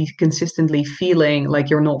unhappy, to be consistently feeling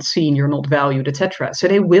like you're not seen, you're not valued, etc. So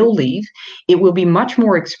they will leave. It will be much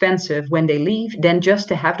more expensive when they leave than just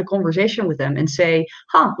to have the conversation with them and say,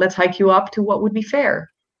 let's hike you up to what would be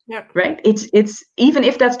fair. Yeah. Right? It's even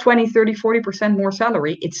if that's 20, 30, 40% more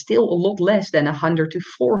salary, it's still a lot less than 100 to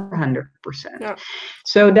 400%. Yeah.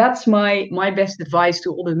 So that's my best advice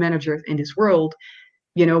to all the managers in this world.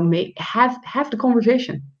 Have the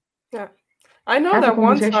conversation. Yeah, I know Have a that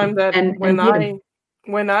one time conversation that and when give I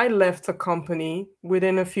when I left a company,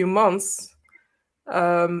 within a few months,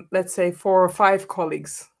 let's say 4 or 5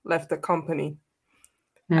 colleagues left the company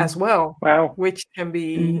as well, Wow. which can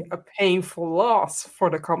be a painful loss for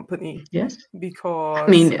the company Yes. I because,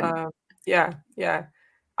 mean, yeah, the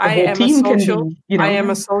I whole am a team can social, be, I am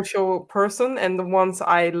a social person, and once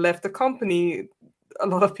I left the company, a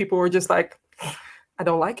lot of people were just like, I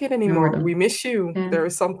don't like it we're anymore. done. We miss you. Yeah. There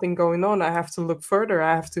is something going on. I have to look further.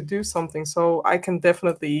 I have to do something. So I can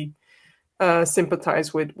definitely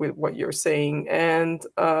sympathize with what you're saying. And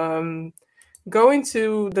going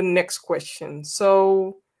to the next question.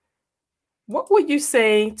 So what would you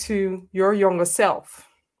say to your younger self?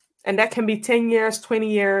 And that can be 10 years, 20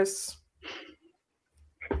 years,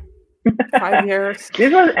 5 years.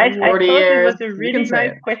 This was, I 40 thought years. this was a You really can say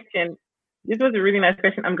nice it. question. This was a really nice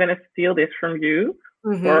question. I'm going to steal this from you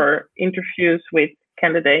Mhm. for interviews with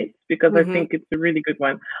candidates because I think it's a really good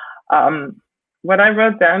one. What I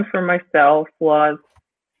wrote down for myself was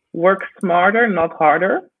work smarter, not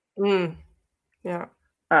harder. Yeah.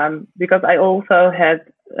 Because I also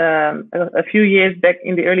had a few years back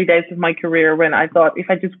in the early days of my career when I thought if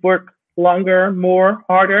I just work longer, more,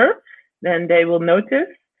 harder, then they will notice.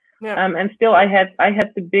 Yeah. And still, I had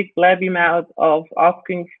the big blabby mouth of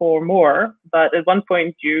asking for more. But at one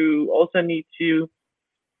point, you also need to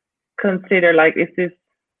consider like, is this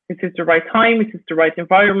the right time? Is this the right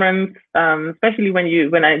environment? Especially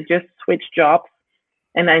when I just switched jobs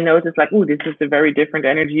and I noticed like, oh, this is a very different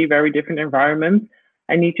energy, very different environment.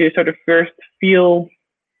 I need to sort of first feel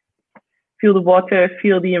the water,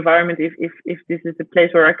 feel the environment. If this is a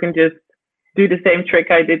place where I can just do the same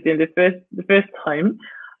trick I did in the first time.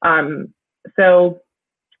 So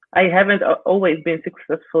I haven't always been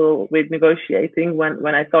successful with negotiating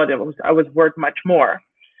when I thought I was worth much more.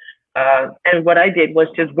 And what I did was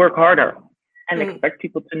just work harder and expect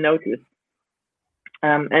people to notice.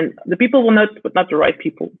 And the people will notice, but not the right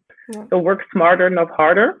people. Yeah. So work smarter, not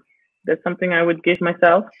harder. That's something I would give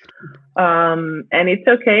myself. And it's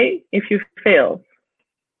okay if you fail.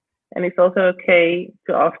 And it's also okay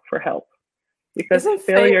to ask for help. Because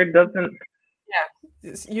failure doesn't... Yeah,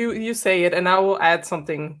 you say it and I will add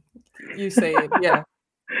something. You say it, yeah.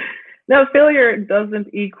 No, failure doesn't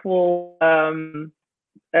equal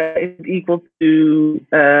is equal to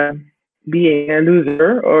being a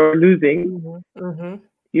loser or losing.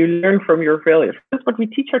 You learn from your failures. That's what we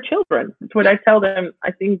teach our children. It's what I tell them,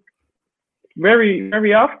 I think, very,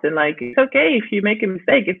 very often. Like, it's okay if you make a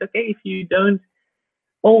mistake. It's okay if you don't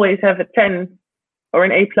always have a 10 or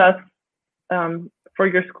an A+ for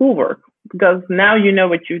your schoolwork, because now you know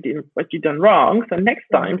what you've done wrong. So next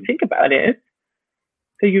time, think about it,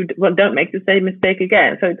 so you don't make the same mistake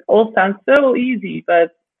again. So it all sounds so easy,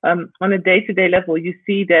 but on a day-to-day level, you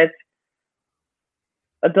see that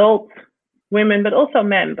adult women, but also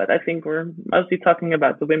men, but I think we're mostly talking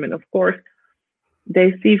about the women, of course,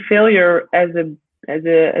 they see failure as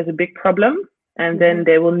a big problem, and then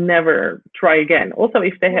they will never try again. Also,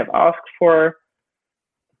 if they have asked for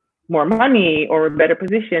more money or a better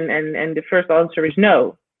position and the first answer is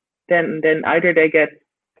no, then either they get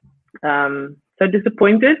so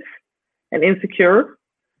disappointed and insecure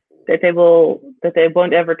that they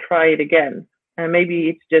won't ever try it again. And maybe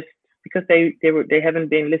it's just because they haven't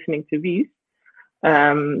been listening to these.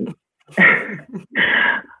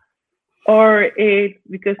 Or it's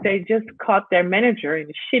because they just caught their manager in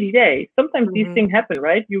a shitty day. Sometimes these things happen,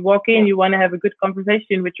 right? You walk in, you want to have a good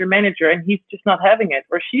conversation with your manager, and he's just not having it,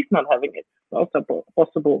 or she's not having it. Also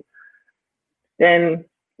possible. Then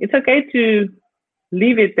it's okay to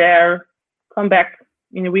leave it there, come back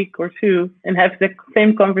in a week or two, and have the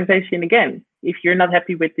same conversation again if you're not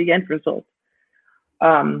happy with the end result.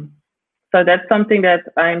 So that's something that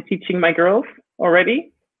I'm teaching my girls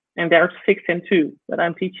already. And they're 6 and 2, but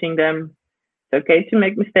I'm teaching them it's okay to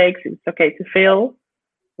make mistakes. It's okay to fail,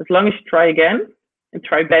 as long as you try again and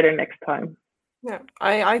try better next time. Yeah,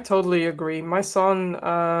 I totally agree. My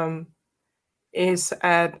son is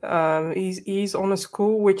at he's on a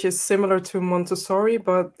school which is similar to Montessori,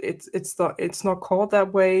 but it's not called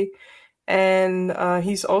that way. And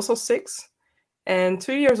he's also 6. And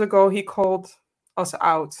 2 years ago, he called us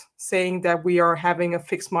out, saying that we are having a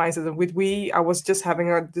fixed mindset. And I was just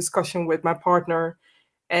having a discussion with my partner,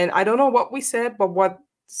 and I don't know what we said, but what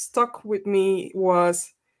stuck with me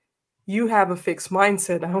was, you have a fixed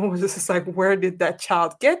mindset. I was just like, where did that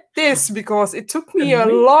child get this? Because it took me a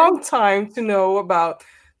long time to know about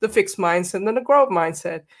the fixed mindset and the growth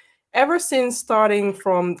mindset. Ever since starting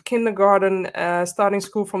from kindergarten, starting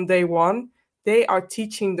school from day one, they are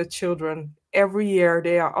teaching the children every year.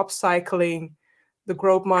 They are upcycling the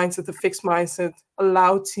growth mindset, the fixed mindset,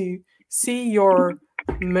 allow to see your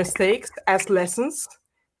mistakes as lessons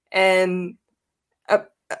and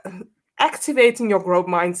activating your growth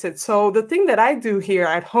mindset. So the thing that I do here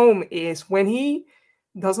at home is when he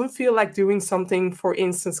doesn't feel like doing something, for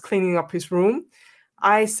instance, cleaning up his room,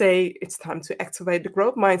 I say it's time to activate the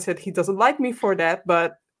growth mindset. He doesn't like me for that,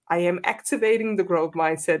 but I am activating the growth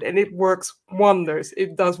mindset, and it works wonders.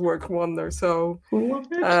 It does work wonders. So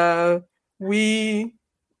we,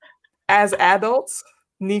 as adults,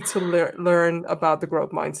 need to learn about the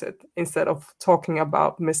growth mindset instead of talking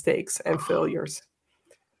about mistakes and failures.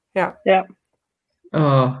 Yeah.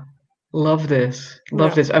 Oh, love this.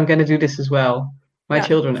 Love this. I'm going to do this as well. My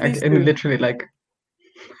children are literally like,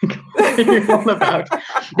 what are you all about?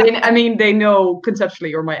 They know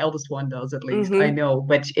conceptually, or my eldest one does at least. I know,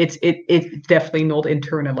 but it's definitely not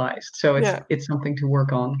internalized. So it's something to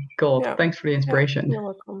work on. God, thanks for the inspiration. You're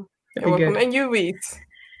welcome. You're welcome. And you, Reese.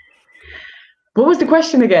 What was the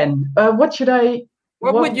question again? What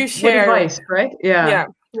would you share? What advice, right? Yeah.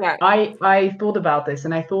 I thought about this,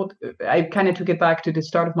 and I thought I kind of took it back to the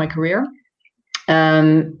start of my career.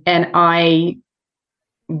 And I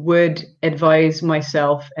would advise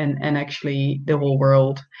myself and actually the whole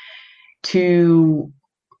world to,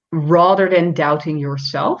 rather than doubting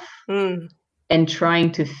yourself and trying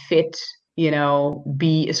to fit,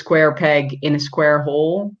 be a square peg in a square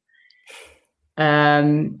hole,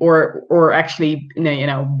 or actually,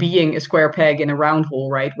 being a square peg in a round hole,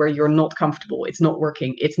 right, where you're not comfortable, it's not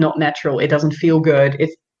working, it's not natural, it doesn't feel good,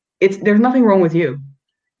 it's there's nothing wrong with you,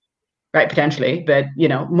 right? Potentially, but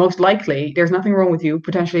most likely there's nothing wrong with you.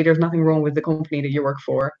 Potentially there's nothing wrong with the company that you work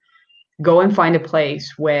for. Go and find a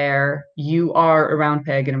place where you are a round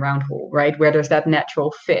peg in a round hole, right? Where there's that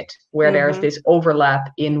natural fit, where there's this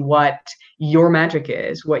overlap in what your magic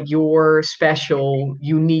is, what your special,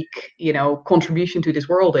 unique, contribution to this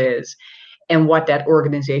world is, and what that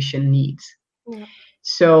organization needs. Yeah.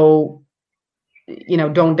 So,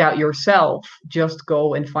 don't doubt yourself. Just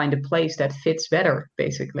go and find a place that fits better,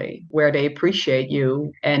 basically, where they appreciate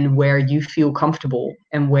you and where you feel comfortable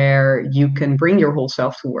and where you can bring your whole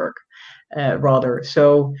self to work. Rather.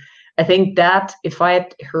 So I think that if I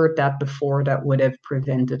had heard that before, that would have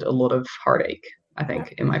prevented a lot of heartache, I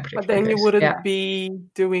think, in my particular case. But then you case. wouldn't be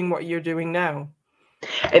doing what you're doing now.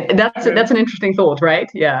 That's an interesting thought, right?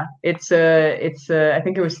 Yeah, it's I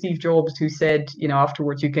think it was Steve Jobs who said,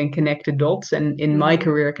 afterwards you can connect the dots, and in my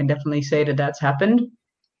career I can definitely say that that's happened.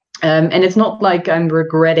 And it's not like I'm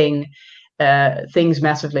regretting things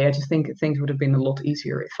massively. I just think things would have been a lot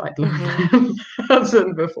easier if I'd learned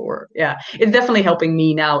them before. Yeah, it's definitely helping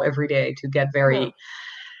me now every day to get very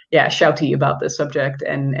shouty about this subject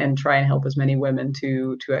and try and help as many women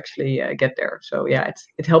to actually get there. So yeah,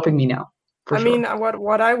 it's helping me now. I mean,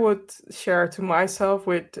 what I would share to myself,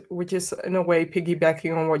 which is in a way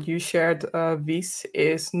piggybacking on what you shared, Wies,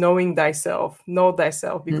 is knowing thyself. Know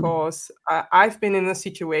thyself, because I've been in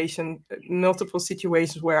multiple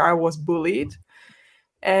situations where I was bullied,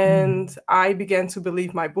 and I began to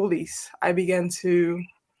believe my bullies. I began to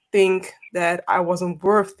think that I wasn't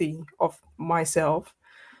worthy of myself,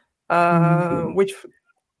 which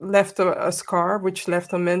left a scar, which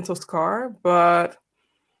left a mental scar, but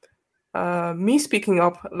me speaking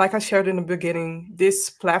up, like I shared in the beginning, this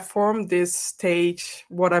platform, this stage,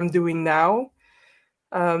 what I'm doing now,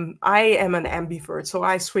 I am an ambivert. So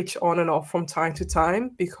I switch on and off from time to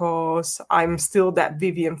time because I'm still that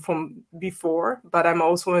Vivian from before, but I'm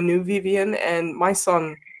also a new Vivian. And my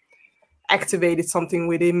son activated something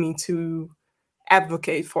within me to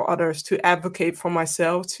advocate for others, to advocate for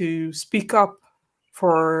myself, to speak up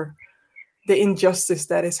for the injustice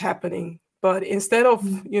that is happening. But instead of,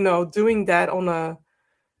 doing that on a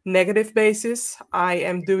negative basis, I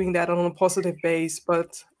am doing that on a positive base.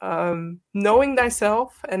 But knowing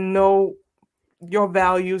thyself and know your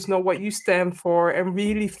values, know what you stand for, and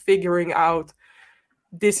really figuring out,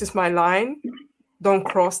 this is my line. Don't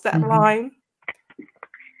cross that line,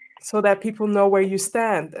 so that people know where you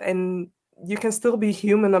stand. And you can still be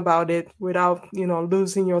human about it without,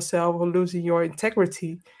 losing yourself or losing your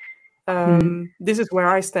integrity. This is where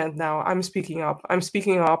I stand now. I'm speaking up. I'm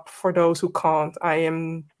speaking up for those who can't. I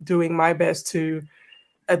am doing my best to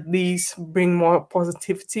at least bring more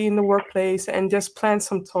positivity in the workplace and just plant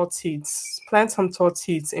some thought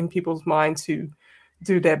seeds in people's minds to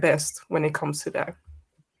do their best when it comes to that.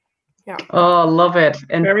 Yeah. Oh, love it.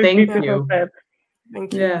 And thank you.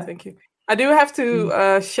 Thank you. Yeah. Thank you. I do have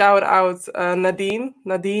to shout out Nadine.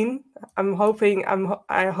 Nadine,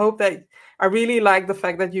 I really like the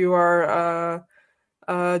fact that you are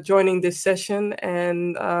joining this session.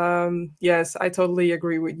 And yes, I totally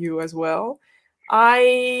agree with you as well.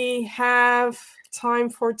 I have time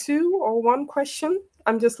for 2 or 1 question.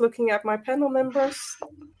 I'm just looking at my panel members.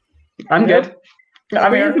 I'm good.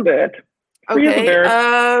 I'm here. Okay.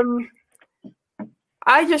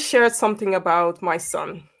 I just shared something about my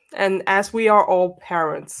son, and as we are all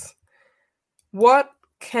parents, what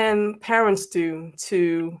can parents do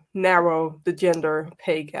to narrow the gender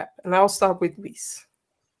pay gap? And I'll start with Louise.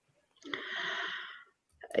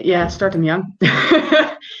 Yeah, start them young.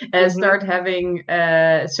 Start having,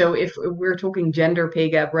 so if we're talking gender pay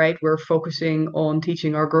gap, right, we're focusing on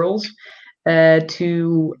teaching our girls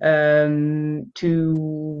to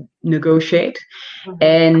negotiate.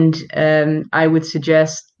 And I would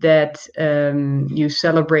suggest that you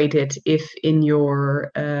celebrate it if in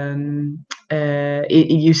your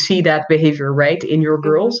you see that behavior, right, in your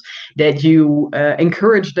girls, that you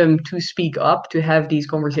encourage them to speak up, to have these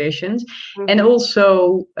conversations. And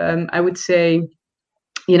also, I would say,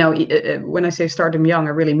 you know, when I say start them young,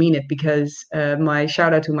 I really mean it, because my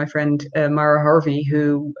shout out to my friend Mara Harvey,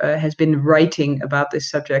 who has been writing about this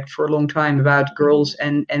subject for a long time, about girls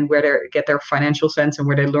and where they get their financial sense, and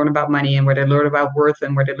where they learn about money, and where they learn about worth,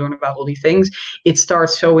 and where they learn about all these things. It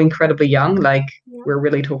starts so incredibly young. Like, we're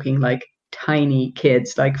really talking like tiny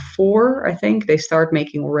kids, like 4, I think, they start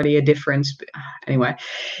making already a difference. Anyway,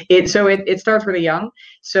 it starts really young.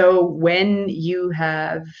 So when you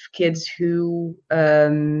have kids who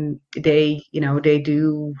they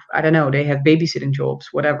do, I don't know, they have babysitting jobs,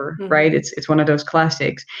 whatever, right? It's one of those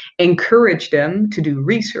classics. Encourage them to do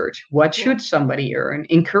research. What should somebody earn?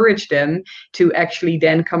 Encourage them to actually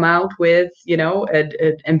then come out with, you know, an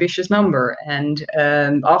ambitious number, and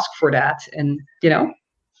ask for that, and, you know,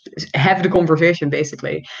 have the conversation,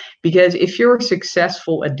 basically. Because if you're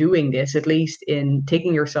successful at doing this, at least in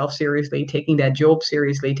taking yourself seriously, taking that job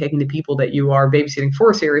seriously, taking the people that you are babysitting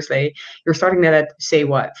for seriously, you're starting that at, say,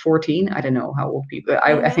 what, 14? I don't know how old people,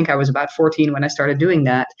 I think I was about 14 when I started doing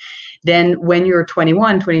that. Then when you're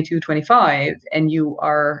 21, 22, 25, and you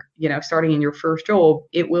are, you know, starting in your first job,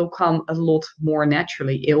 it will come a lot more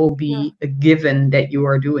naturally. It will be a given that you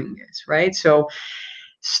are doing this, right? So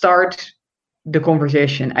start the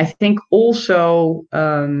conversation. I think also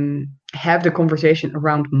have the conversation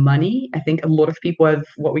around money. I think a lot of people have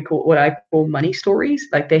what I call money stories.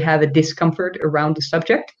 Like, they have a discomfort around the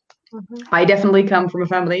subject. I definitely come from a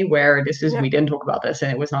family where we didn't talk about this,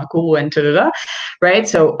 and it was not cool, and right?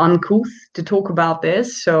 So uncouth to talk about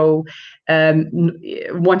this. So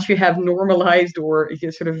once you have normalized, or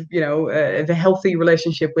sort of, you know, the healthy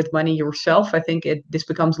relationship with money yourself, I think this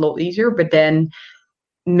becomes a lot easier. But then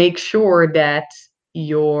make sure that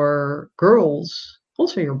your girls,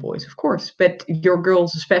 also your boys, of course, but your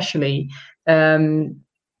girls especially,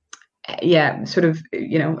 sort of,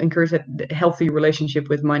 you know, encourage that healthy relationship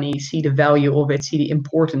with money, see the value of it, see the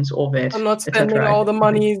importance of it. I'm not spending all the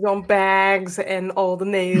money on bags and all the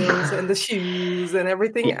nails and the shoes and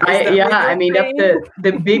everything. I mean, that's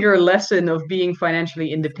the bigger lesson of being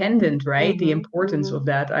financially independent, right? The importance of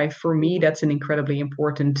that. For me, that's an incredibly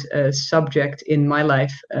important subject in my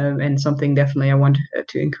life, and something definitely I want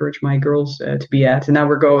to encourage my girls to be at. And now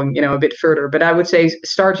we're going, you know, a bit further, but I would say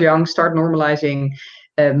start young, start normalizing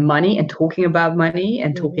money, and talking about money,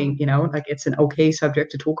 and talking, you know, like it's an okay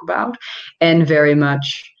subject to talk about, and very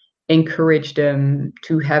much encourage them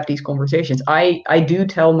to have these conversations. I do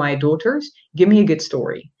tell my daughters, give me a good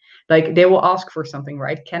story. Like, they will ask for something,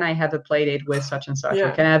 right? Can I have a play date with such and such,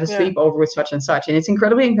 or can I have a sleepover with such and such? And it's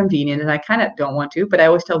incredibly inconvenient, and I kind of don't want to, but I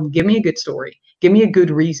always tell them, give me a good story, give me a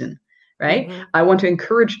good reason, right? I want to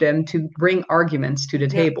encourage them to bring arguments to the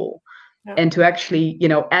table. And to actually, you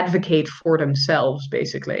know, advocate for themselves,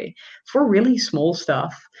 basically, for really small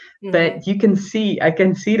stuff. But I can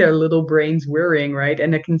see their little brains whirring, right?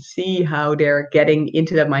 And I can see how they're getting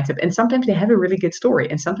into that mindset. And sometimes they have a really good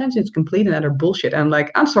story, and sometimes it's complete and utter bullshit. I'm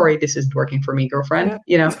like, I'm sorry, this isn't working for me, girlfriend.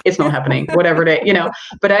 You know, it's not happening, whatever they, you know.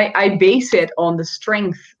 But I base it on the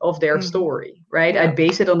strength of their story, right? I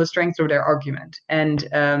base it on the strength of their argument. And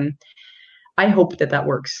I hope that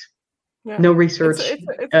works. No research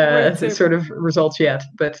it's sort of results yet,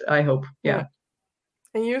 but I hope. And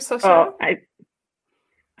you, Sasha? I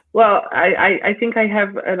think I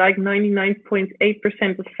have like 99.8%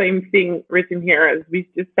 the same thing written here as we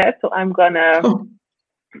just said, so I'm gonna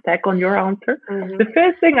stack on your answer. The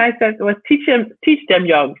first thing I said was teach them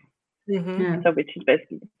young, so which is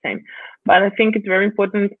basically the same. But I think it's very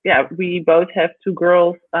important. We both have 2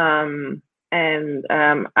 girls, and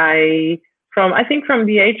I think from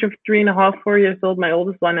the age of 3.5, 4 years old, my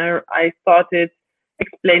oldest one, I started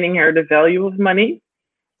explaining her the value of money,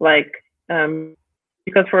 like,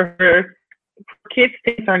 because for kids,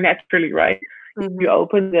 things are naturally right. You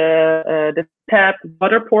open the tap,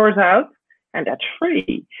 water pours out, and that's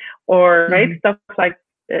free. Or right, stuff like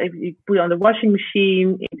if you put on the washing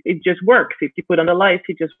machine, it just works. If you put on the lights,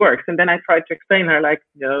 it just works. And then I tried to explain her like,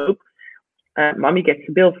 nope, mommy gets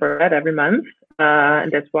a bill for that every month,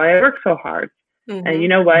 and that's why I work so hard. And you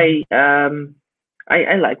know why?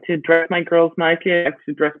 I like to dress my girls nicely. I like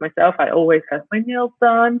to dress myself. I always have my nails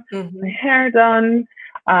done, my hair done,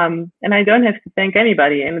 and I don't have to thank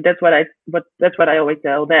anybody. And that's what I always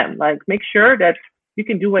tell them. Like, make sure that you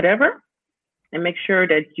can do whatever, and make sure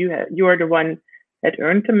that you are the one that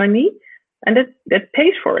earned the money, and that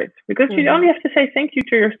pays for it. Because you only have to say thank you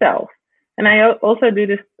to yourself. And I also do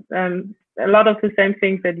this a lot of the same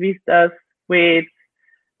things that Wies does with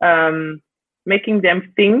making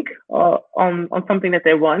them think on something that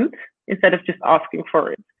they want instead of just asking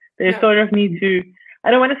for it. They sort of need to,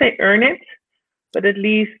 I don't want to say earn it, but at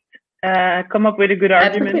least come up with a good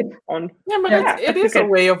argument on. Yeah, but it is a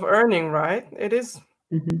way of earning, right? It is.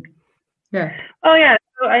 Yeah. Oh yeah.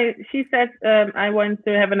 So she said I want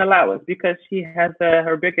to have an allowance because she has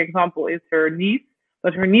her big example is her niece,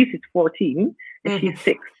 but her niece is 14 and she's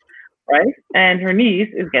 6, right? And her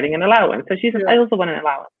niece is getting an allowance. So she said, I also want an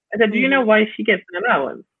allowance. I said, do you know why she gets an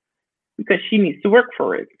allowance? Because she needs to work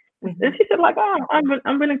for it. And she said, like, oh,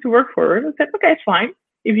 I'm willing to work for it. I said, okay, it's fine.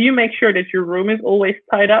 If you make sure that your room is always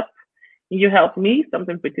tied up, and you help me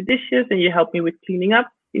sometimes with the dishes, and you help me with cleaning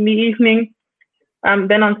up in the evening,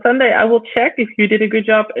 then on Sunday I will check if you did a good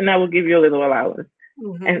job, and I will give you a little allowance.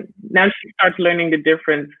 And now she starts learning the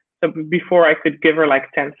difference. So before I could give her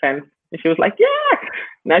like 10 cents, and she was like, yeah.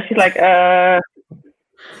 Now she's like,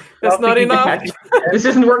 that's not enough. This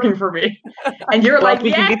isn't working for me. And you're like,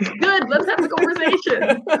 yes, good. Let's have a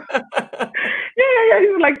conversation. Yeah. He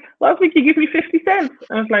was like, last week you gave me 50 cents.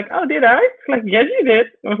 I was like, oh, did I? She's like, yes, you did.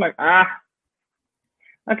 I was like,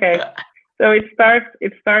 okay. So it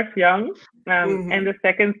starts young. And the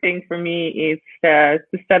second thing for me is to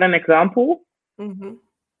set an example.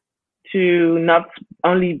 To not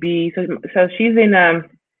only be so she's in a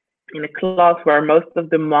class where most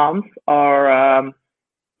of the moms are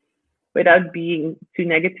without being too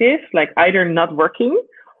negative, like either not working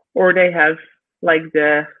or they have like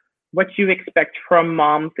what you expect from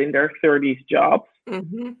moms in their 30s jobs.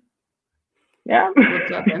 Yeah.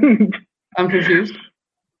 What's up, man? I'm confused.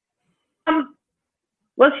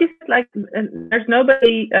 Well, she's like, there's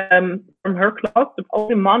nobody from her class, but all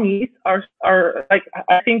the mommies are like,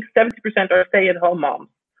 I think 70% are stay-at-home moms.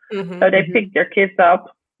 So they pick their kids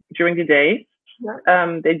up during the day.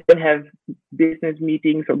 They don't have business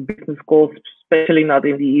meetings or business calls, especially not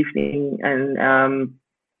in the evening. And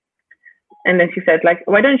then she said, like,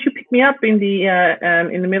 why don't you pick me up in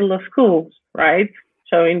the middle of school, right?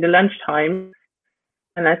 So in the lunchtime.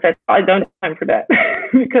 And I said, I don't have time for that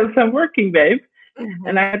because I'm working, babe.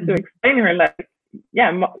 And I had to explain to her, like,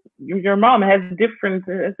 yeah, your mom has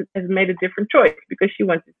made a different choice because she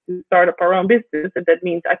wanted to start up her own business, and that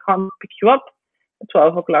means I can't pick you up at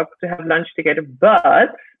 12 o'clock to have lunch together,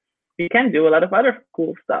 but we can do a lot of other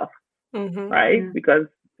cool stuff, right? Because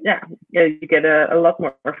you get a lot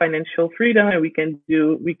more financial freedom, and we can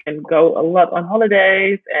go a lot on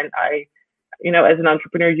holidays, and as an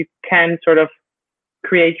entrepreneur, you can sort of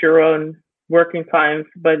create your own working times,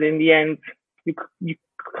 but in the end, you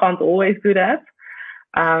can't always do that.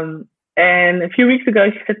 And a few weeks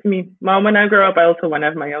ago, she said to me, Mom, when I grow up, I also want to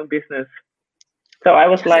have my own business. So I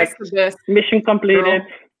was like, mission completed.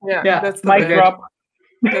 Yeah, that's the mic drop.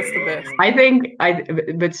 That's the best. I think,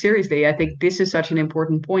 but seriously, I think this is such an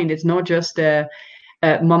important point. It's not just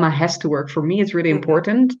mama has to work. For me, it's really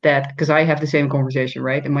important that, because I have the same conversation,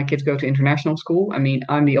 right? And my kids go to international school. I mean,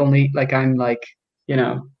 I'm the only, like, I'm like,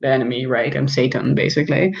 the enemy, right? I'm Satan,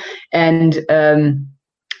 basically. And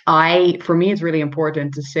for me, it's really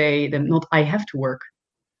important to say that not I have to work.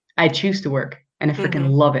 I choose to work, and I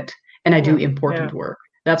freaking love it. And I do important work.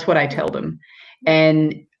 That's what I tell them.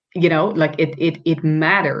 And, like it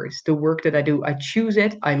matters, the work that I do. I choose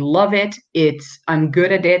it. I love it. I'm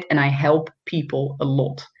good at it. And I help people a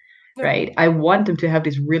lot, right? I want them to have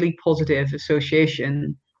this really positive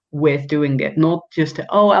association with doing that, not just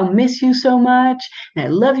I'll miss you so much and I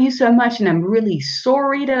love you so much and I'm really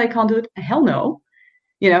sorry that I can't do it. Hell no,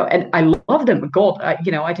 and I love them. God, I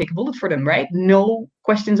take a bullet for them, right? No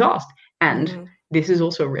questions asked. And this is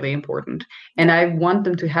also really important. And I want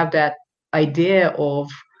them to have that idea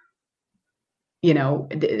of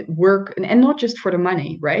work, and not just for the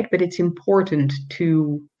money, right? But it's important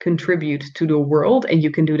to contribute to the world, and you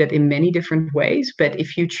can do that in many different ways. But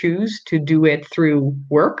if you choose to do it through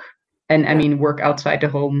work and I mean work outside the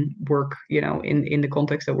home, work, in the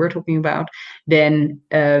context that we're talking about, then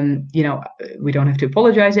we don't have to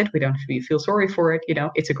apologize it. We don't have to feel sorry for it.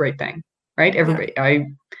 It's a great thing, right? Everybody,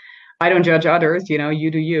 I don't judge others,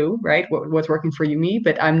 you do you, right? What's working for you, me,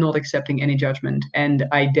 but I'm not accepting any judgment. And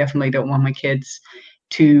I definitely don't want my kids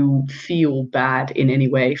to feel bad in any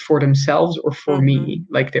way for themselves or for me,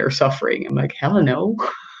 like they're suffering. I'm like, hell no.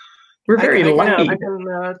 We're very lucky. I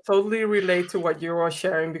can totally relate to what you are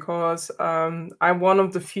sharing, because I'm one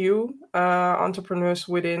of the few entrepreneurs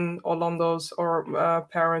within Orlando's, or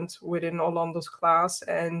parents within Orlando's class.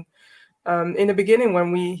 And in the beginning,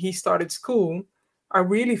 when he started school, I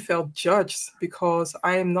really felt judged, because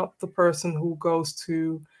I am not the person who goes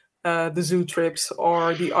to the zoo trips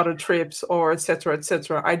or the other trips, or etc.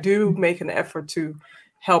 etc. I do make an effort to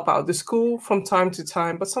help out the school from time to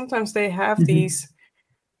time, but sometimes they have these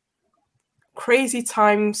crazy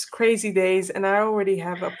times, crazy days, and I already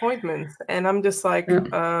have appointments, and I'm just like,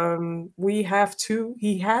 he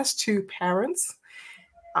has two parents.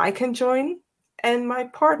 I can join, and my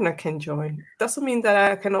partner can join. Doesn't mean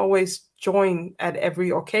that I can always join at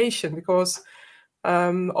every occasion, because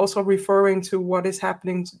also referring to what is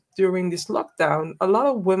happening during this lockdown, a lot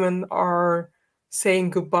of women are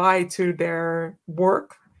saying goodbye to their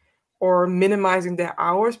work or minimizing their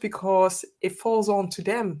hours, because it falls on to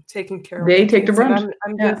them taking care of they take the brunt.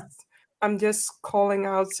 I'm just calling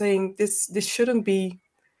out, saying this shouldn't be,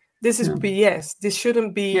 this is BS. This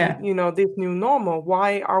shouldn't be, this new normal.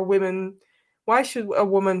 Why should a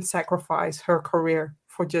woman sacrifice her career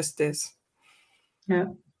for just this? Yeah,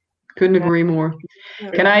 couldn't agree more.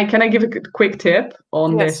 Yeah. Can I give a quick tip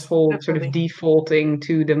on this whole sort of defaulting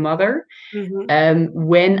to the mother?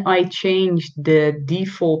 When I changed the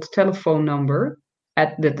default telephone number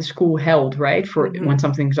that the school held, right, for when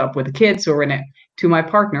something's up with the kids or to my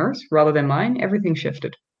partners rather than mine, everything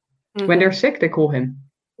shifted. When they're sick, they call him.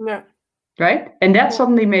 Yeah. Right? And that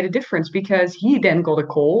suddenly made a difference, because he then got a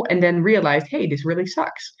call and then realized, hey, this really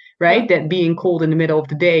sucks, right? That being called in the middle of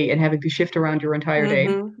the day and having to shift around your entire day.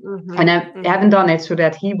 And I haven't done it so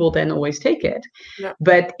that he will then always take it. Yeah.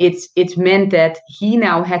 But it's meant that he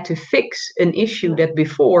now had to fix an issue that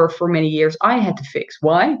before, for many years, I had to fix.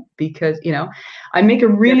 Why? Because, I make a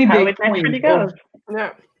really big point of...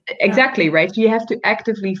 Exactly, right? So you have to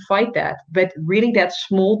actively fight that. But really, that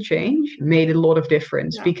small change made a lot of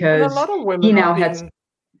difference, because a lot of women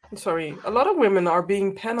a lot of women are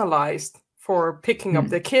being penalized for picking up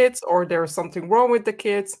their kids, or there's something wrong with the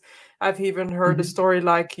kids. I've even heard a story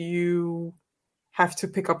like, you have to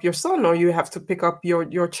pick up your son, or you have to pick up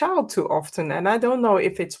your child too often. And I don't know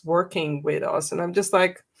if it's working with us. And I'm just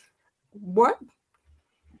like, what?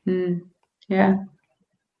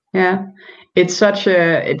 Yeah, it's such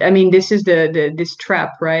this is this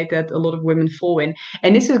trap, right, that a lot of women fall in.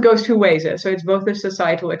 And this goes two ways. So it's both the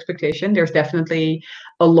societal expectation. There's definitely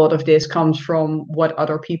a lot of this comes from what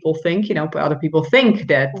other people think. Other people think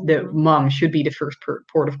that the mom should be the first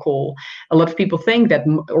port of call. A lot of people think that,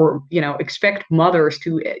 or expect mothers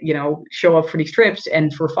to show up for these trips,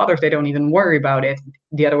 and for fathers they don't even worry about it.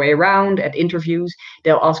 The other way around, at interviews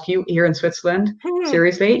they'll ask you here in Switzerland,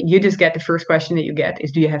 seriously, you just get the first question that you get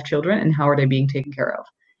is, do you have children and how are they being taken care of?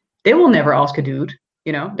 They will never ask a dude,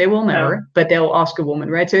 they will never, but they'll ask a woman,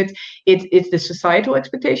 right? So it's the societal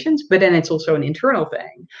expectations, but then it's also an internal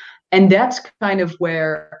thing. And that's kind of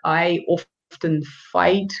where I often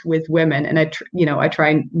fight with women, and I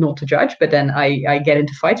try not to judge, but then I get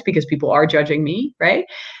into fights because people are judging me, right?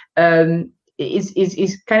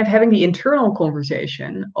 Is kind of having the internal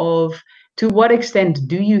conversation of, to what extent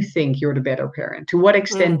do you think you're the better parent? To what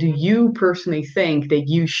extent do you personally think that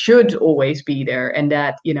you should always be there, and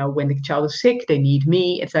that, when the child is sick, they need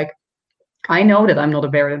me? It's like, I know that I'm not a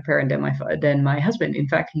better parent than my husband. In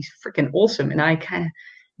fact, he's freaking awesome, and I kind of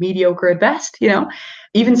mediocre at best.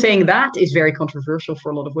 Even saying that is very controversial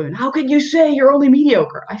for a lot of women. How can you say you're only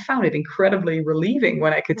mediocre? I found it incredibly relieving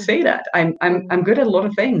when I could say that. I'm good at a lot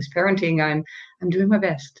of things. Parenting, I'm doing my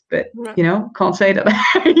best, but can't say that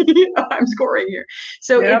I'm scoring here.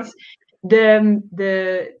 So it's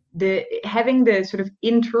the having the sort of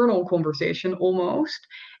internal conversation almost,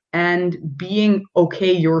 and being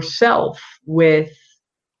okay yourself with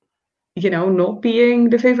not being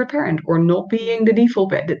the favorite parent or not being the default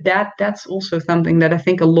parent. That's also something that I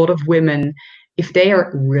think a lot of women, if they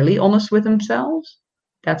are really honest with themselves,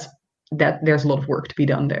 that there's a lot of work to be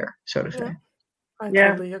done there, so to say. I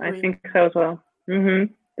totally agree. I think so as well.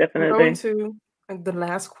 Definitely. Going to the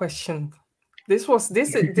last question. This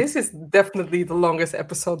is definitely the longest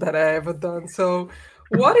episode that I ever done. So,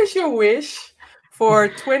 what is your wish For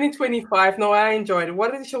 2025, no, I enjoyed it.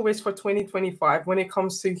 What is your wish for 2025 when it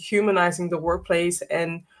comes to humanizing the workplace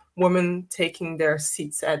and women taking their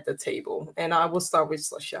seats at the table? And I will start with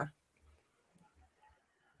Sasha.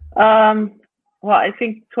 Well, I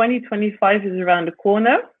think 2025 is around the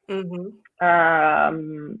corner. And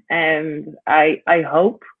I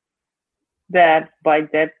hope that by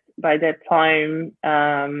that time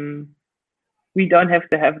we don't have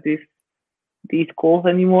to have these calls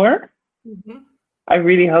anymore. I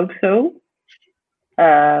really hope so.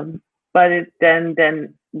 But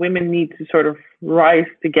then women need to sort of rise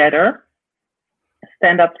together,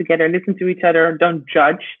 stand up together, listen to each other, don't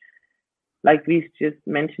judge. Like we just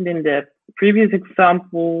mentioned in the previous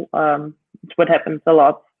example, it's what happens a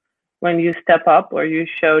lot when you step up or you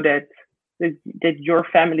show that your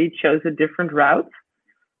family chose a different route,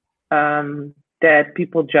 that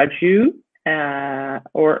people judge you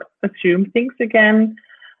or assume things again.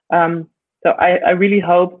 So I really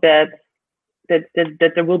hope that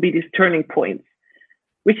there will be these turning points,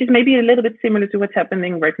 which is maybe a little bit similar to what's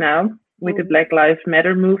happening right now with the Black Lives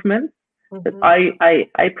Matter movement. But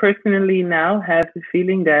I personally now have the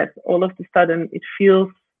feeling that all of a sudden it feels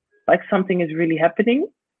like something is really happening.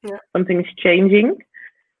 Something is changing.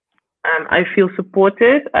 I feel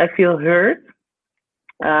supported. I feel heard.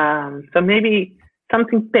 So maybe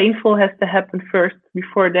something painful has to happen first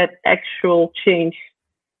before that actual change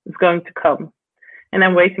is going to come. And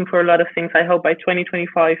I'm waiting for a lot of things. I hope by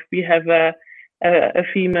 2025 we have a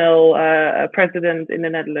female president in the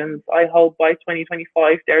Netherlands. I hope by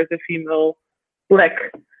 2025 there's a female Black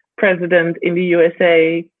president in the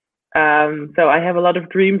USA. So I have a lot of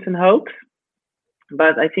dreams and hopes,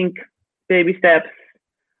 but I think baby steps.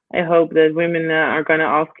 I hope that women are going to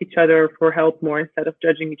ask each other for help more instead of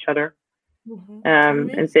judging each other,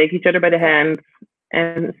 and take each other by the hand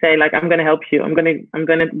and say, like, I'm going to help you. I'm going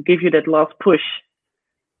to give you that last push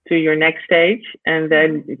to your next stage, and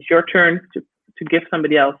then it's your turn to give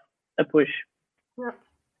somebody else a push. Yeah.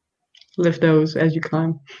 Lift those as you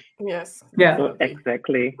climb. Yes. Yeah.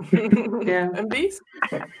 Exactly. Yeah. And these?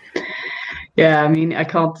 Yeah, I mean, I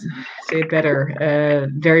can't say it better.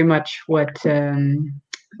 Very much what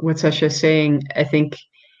Sasha is saying. I think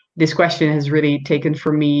this question has really taken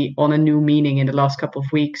for me on a new meaning in the last couple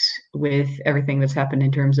of weeks with everything that's happened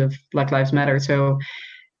in terms of Black Lives Matter. So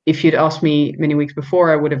if you'd asked me many weeks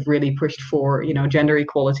before, I would have really pushed for, gender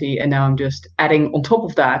equality. And now I'm just adding on top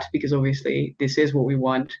of that, because obviously this is what we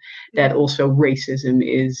want, that also racism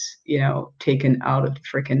is, taken out of the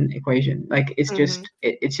freaking equation. Like, it's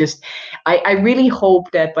just, I really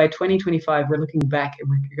hope that by 2025, we're looking back and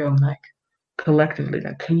we're going like, collectively,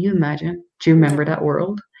 like, can you imagine? Do you remember that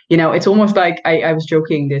world? It's almost like I was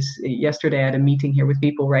joking this yesterday at a meeting here with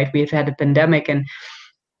people, right? We've had a pandemic and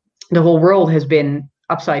the whole world has been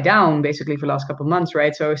upside down basically for the last couple of months,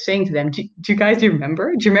 right? So I was saying to them, do you guys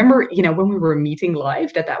remember? Do you remember, when we were meeting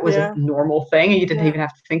live, that was a normal thing and you didn't even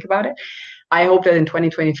have to think about it? I hope that in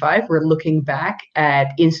 2025, we're looking back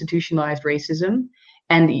at institutionalized racism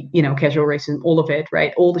and, casual racism, all of it,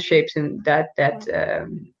 right? All the shapes and that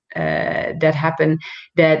happen,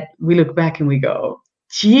 that we look back and we go,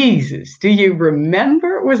 Jesus, do you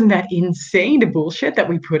remember? Wasn't that insane, the bullshit that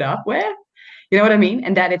we put up with? You know what I mean?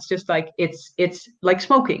 And that it's just like, it's like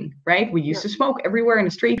smoking, right? We used to smoke everywhere in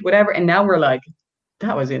the street, whatever. And now we're like,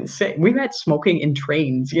 that was insane. We've had smoking in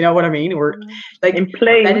trains, you know what I mean? Or like in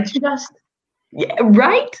planes. And it's just,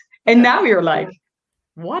 right? And now you're like,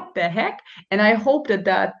 what the heck? And I hope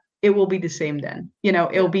that it will be the same then.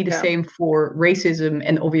 It'll be the same for racism,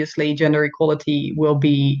 and obviously gender equality will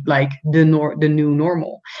be like the new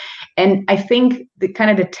normal. And I think the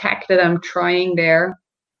kind of the tack that I'm trying there,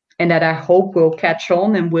 and that I hope will catch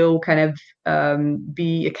on and will kind of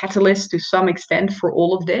be a catalyst to some extent for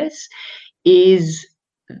all of this, is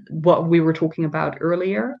what we were talking about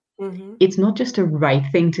earlier. It's not just the right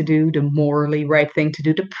thing to do, the morally right thing to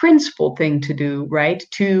do, the principled thing to do, right?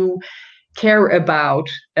 To care about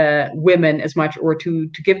women as much, or to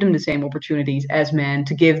give them the same opportunities as men,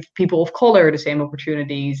 to give people of color the same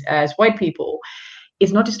opportunities as white people.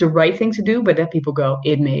 It's not just the right thing to do, but that people go,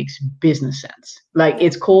 it makes business sense. Like,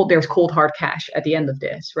 there's cold hard cash at the end of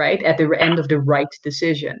this, right? At the end of the right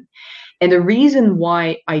decision. And the reason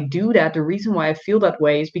why I do that, the reason why I feel that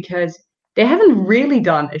way, is because they haven't really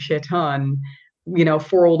done a shit ton,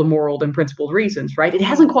 for all the moral and principled reasons, right? It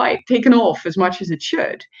hasn't quite taken off as much as it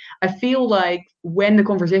should. I feel like when the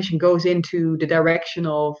conversation goes into the direction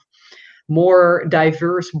of more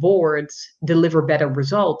diverse boards deliver better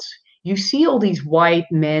results, you see all these white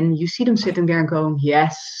men, you see them sitting there and going,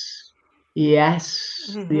 yes,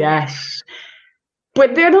 yes, yes.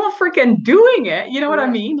 but they're not freaking doing it. You know what I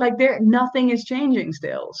mean? Like nothing is changing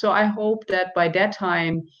still. So I hope that by that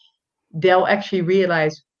time they'll actually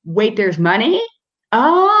realize, wait, there's money.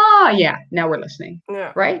 Ah, yeah. Now we're listening.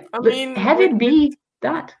 Yeah. Right. I mean, have it be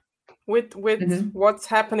that. With what's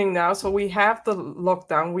happening now, so we have the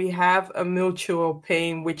lockdown, we have a mutual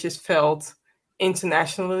pain which is felt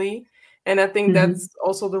internationally, and I think that's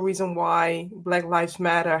also the reason why Black Lives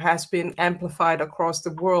Matter has been amplified across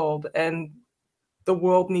the world, and the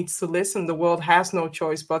world needs to listen. The world has no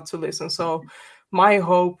choice but to listen. So my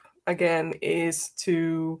hope again is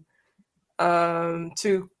to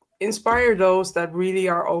inspire those that really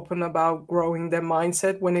are open about growing their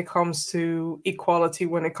mindset when it comes to equality,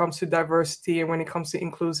 when it comes to diversity, and when it comes to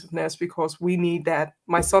inclusiveness, because we need that.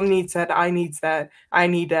 My son needs that. I need that. I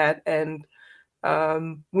need that. And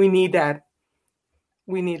we need that.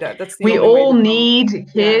 We need that. That's the we all need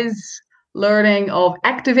his learning of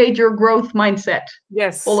activate your growth mindset.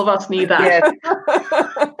 Yes. All of us need that.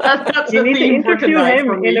 Yes. That's you need to interview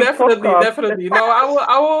him in a podcast. Definitely.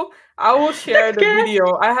 No, I will share the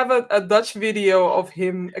video. I have a Dutch video of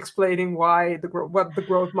him explaining why what the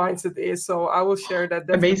growth mindset is. So I will share that.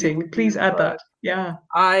 Amazing. Please add that. Yeah.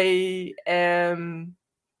 I am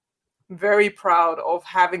very proud of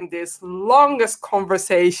having this longest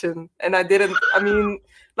conversation. And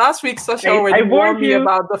last week Sasha already warned me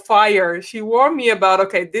about the fire. She warned me about,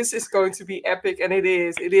 okay, this is going to be epic. And it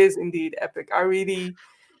is indeed epic. I really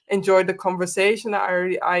enjoyed the conversation.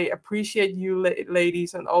 I appreciate you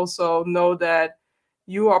ladies, and also know that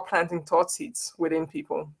you are planting thought seeds within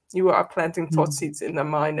people. You are planting thought seeds in their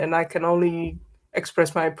mind, and I can only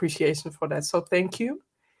express my appreciation for that. So thank you.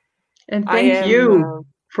 And thank you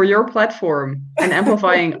for your platform and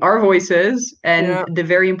amplifying our voices and the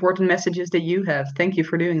very important messages that you have. Thank you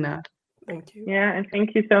for doing that. Thank you. Yeah, and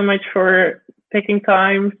thank you so much for spending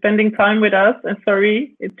time with us. And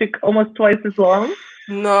sorry, it took almost twice as long.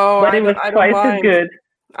 No, but it was twice as good.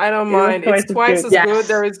 I don't mind. It's twice as good.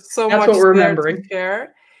 There is so much there to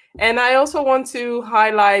share. And I also want to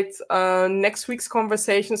highlight next week's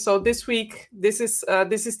conversation. So this week, this is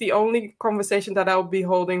the only conversation that I'll be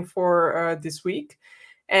holding for this week.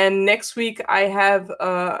 And next week, I have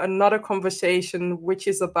another conversation, which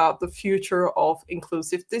is about the future of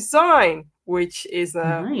inclusive design, which is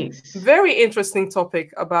a very interesting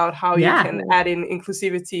topic about how you can add in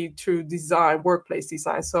inclusivity through design, workplace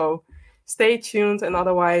design. So stay tuned. And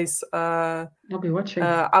otherwise, I'll be watching.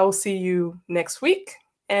 I will see you next week.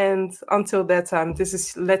 And until that time, this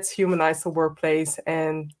is Let's Humanize the Workplace.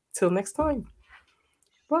 And till next time.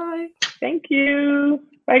 Bye. Thank you.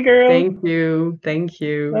 Bye, girls. Thank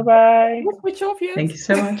you. Bye-bye. Switch off yet? Thank you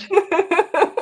so much.